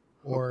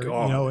 Or, you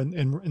know,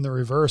 in the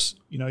reverse,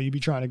 you know, you'd be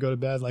trying to go to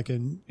bed like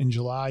in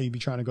July, you'd be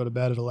trying to go to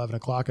bed at 11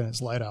 o'clock and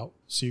it's light out.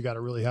 So you got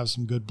to really have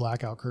some good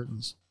blackout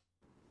curtains.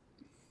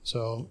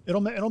 So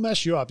it'll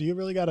mess you up. You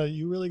really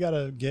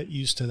gotta get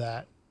used to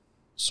that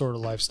sort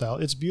of lifestyle.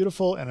 It's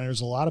beautiful, and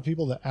there's a lot of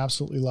people that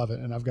absolutely love it,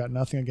 and I've got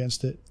nothing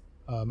against it.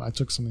 I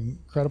took some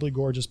incredibly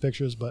gorgeous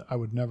pictures, but I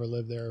would never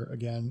live there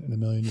again in a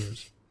million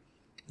years.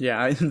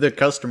 Yeah, the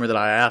customer that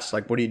I asked,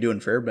 like, what do you do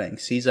in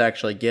Fairbanks? He's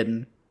actually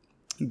getting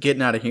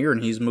out of here,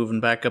 and he's moving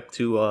back up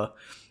to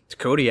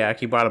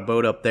Kodiak. He bought a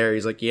boat up there.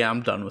 He's like, yeah,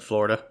 I'm done with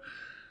Florida.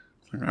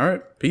 All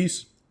right,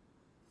 peace.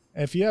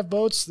 If you have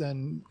boats,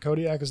 then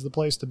Kodiak is the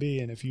place to be.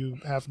 And if you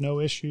have no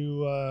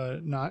issue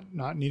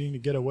not needing to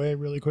get away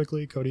really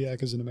quickly,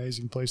 Kodiak is an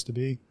amazing place to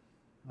be.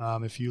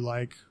 If you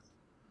like,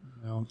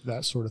 you know,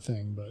 that sort of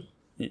thing. But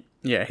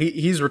yeah,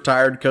 he's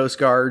retired Coast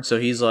Guard, so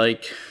he's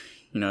like,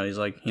 you know,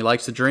 he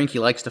likes to drink, he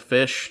likes to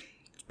fish.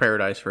 It's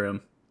paradise for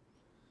him.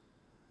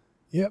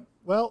 Yep.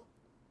 Well,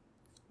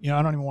 you know,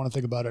 I don't even want to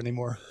think about it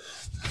anymore.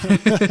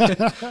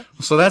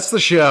 So that's the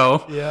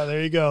show. Yeah,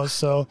 there you go.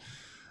 So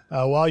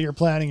while you're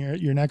planning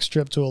your next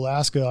trip to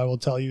Alaska, I will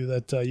tell you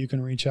that you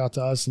can reach out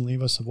to us and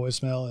leave us a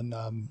voicemail and,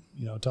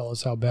 you know, tell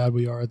us how bad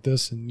we are at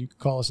this. And you can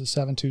call us at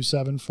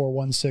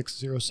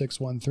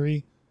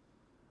 727-416-0613.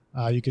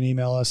 You can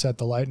email us at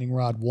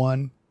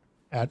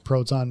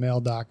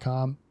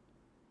thelightningrod1@protonmail.com.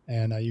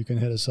 And you can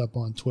hit us up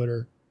on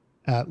Twitter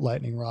at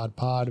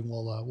lightningrodpod, and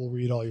we'll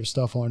read all your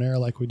stuff on air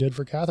like we did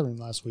for Catherine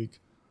last week,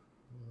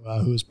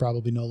 who is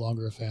probably no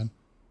longer a fan.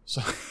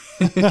 So.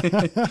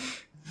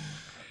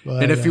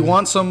 But, and if you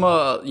want some,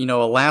 you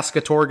know,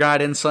 Alaska tour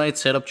guide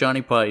insights, hit up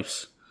Johnny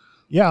Pipes.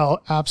 Yeah,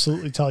 I'll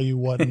absolutely tell you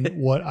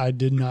what I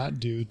did not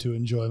do to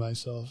enjoy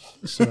myself.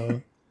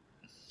 So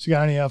you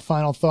got any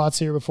final thoughts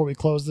here before we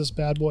close this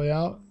bad boy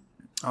out?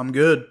 I'm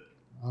good.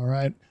 All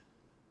right.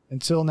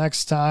 Until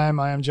next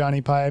time, I am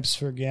Johnny Pipes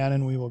for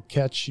Gannon. We will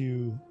catch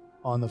you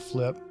on the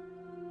flip.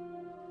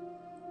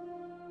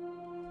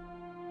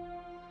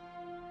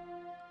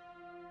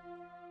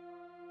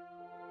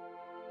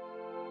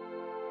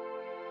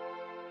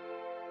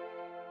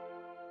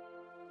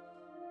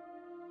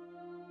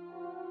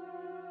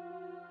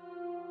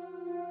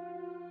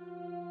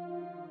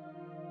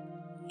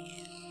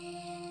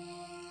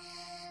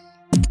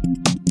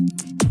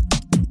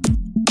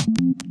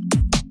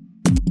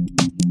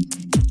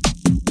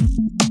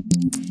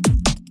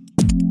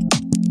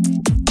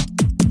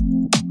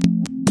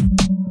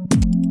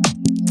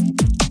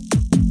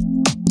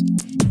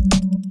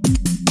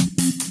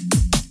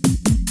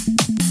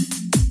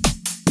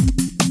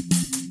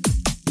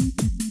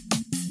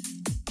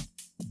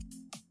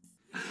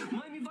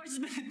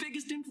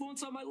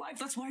 my life.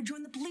 That's why I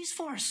joined the police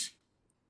force.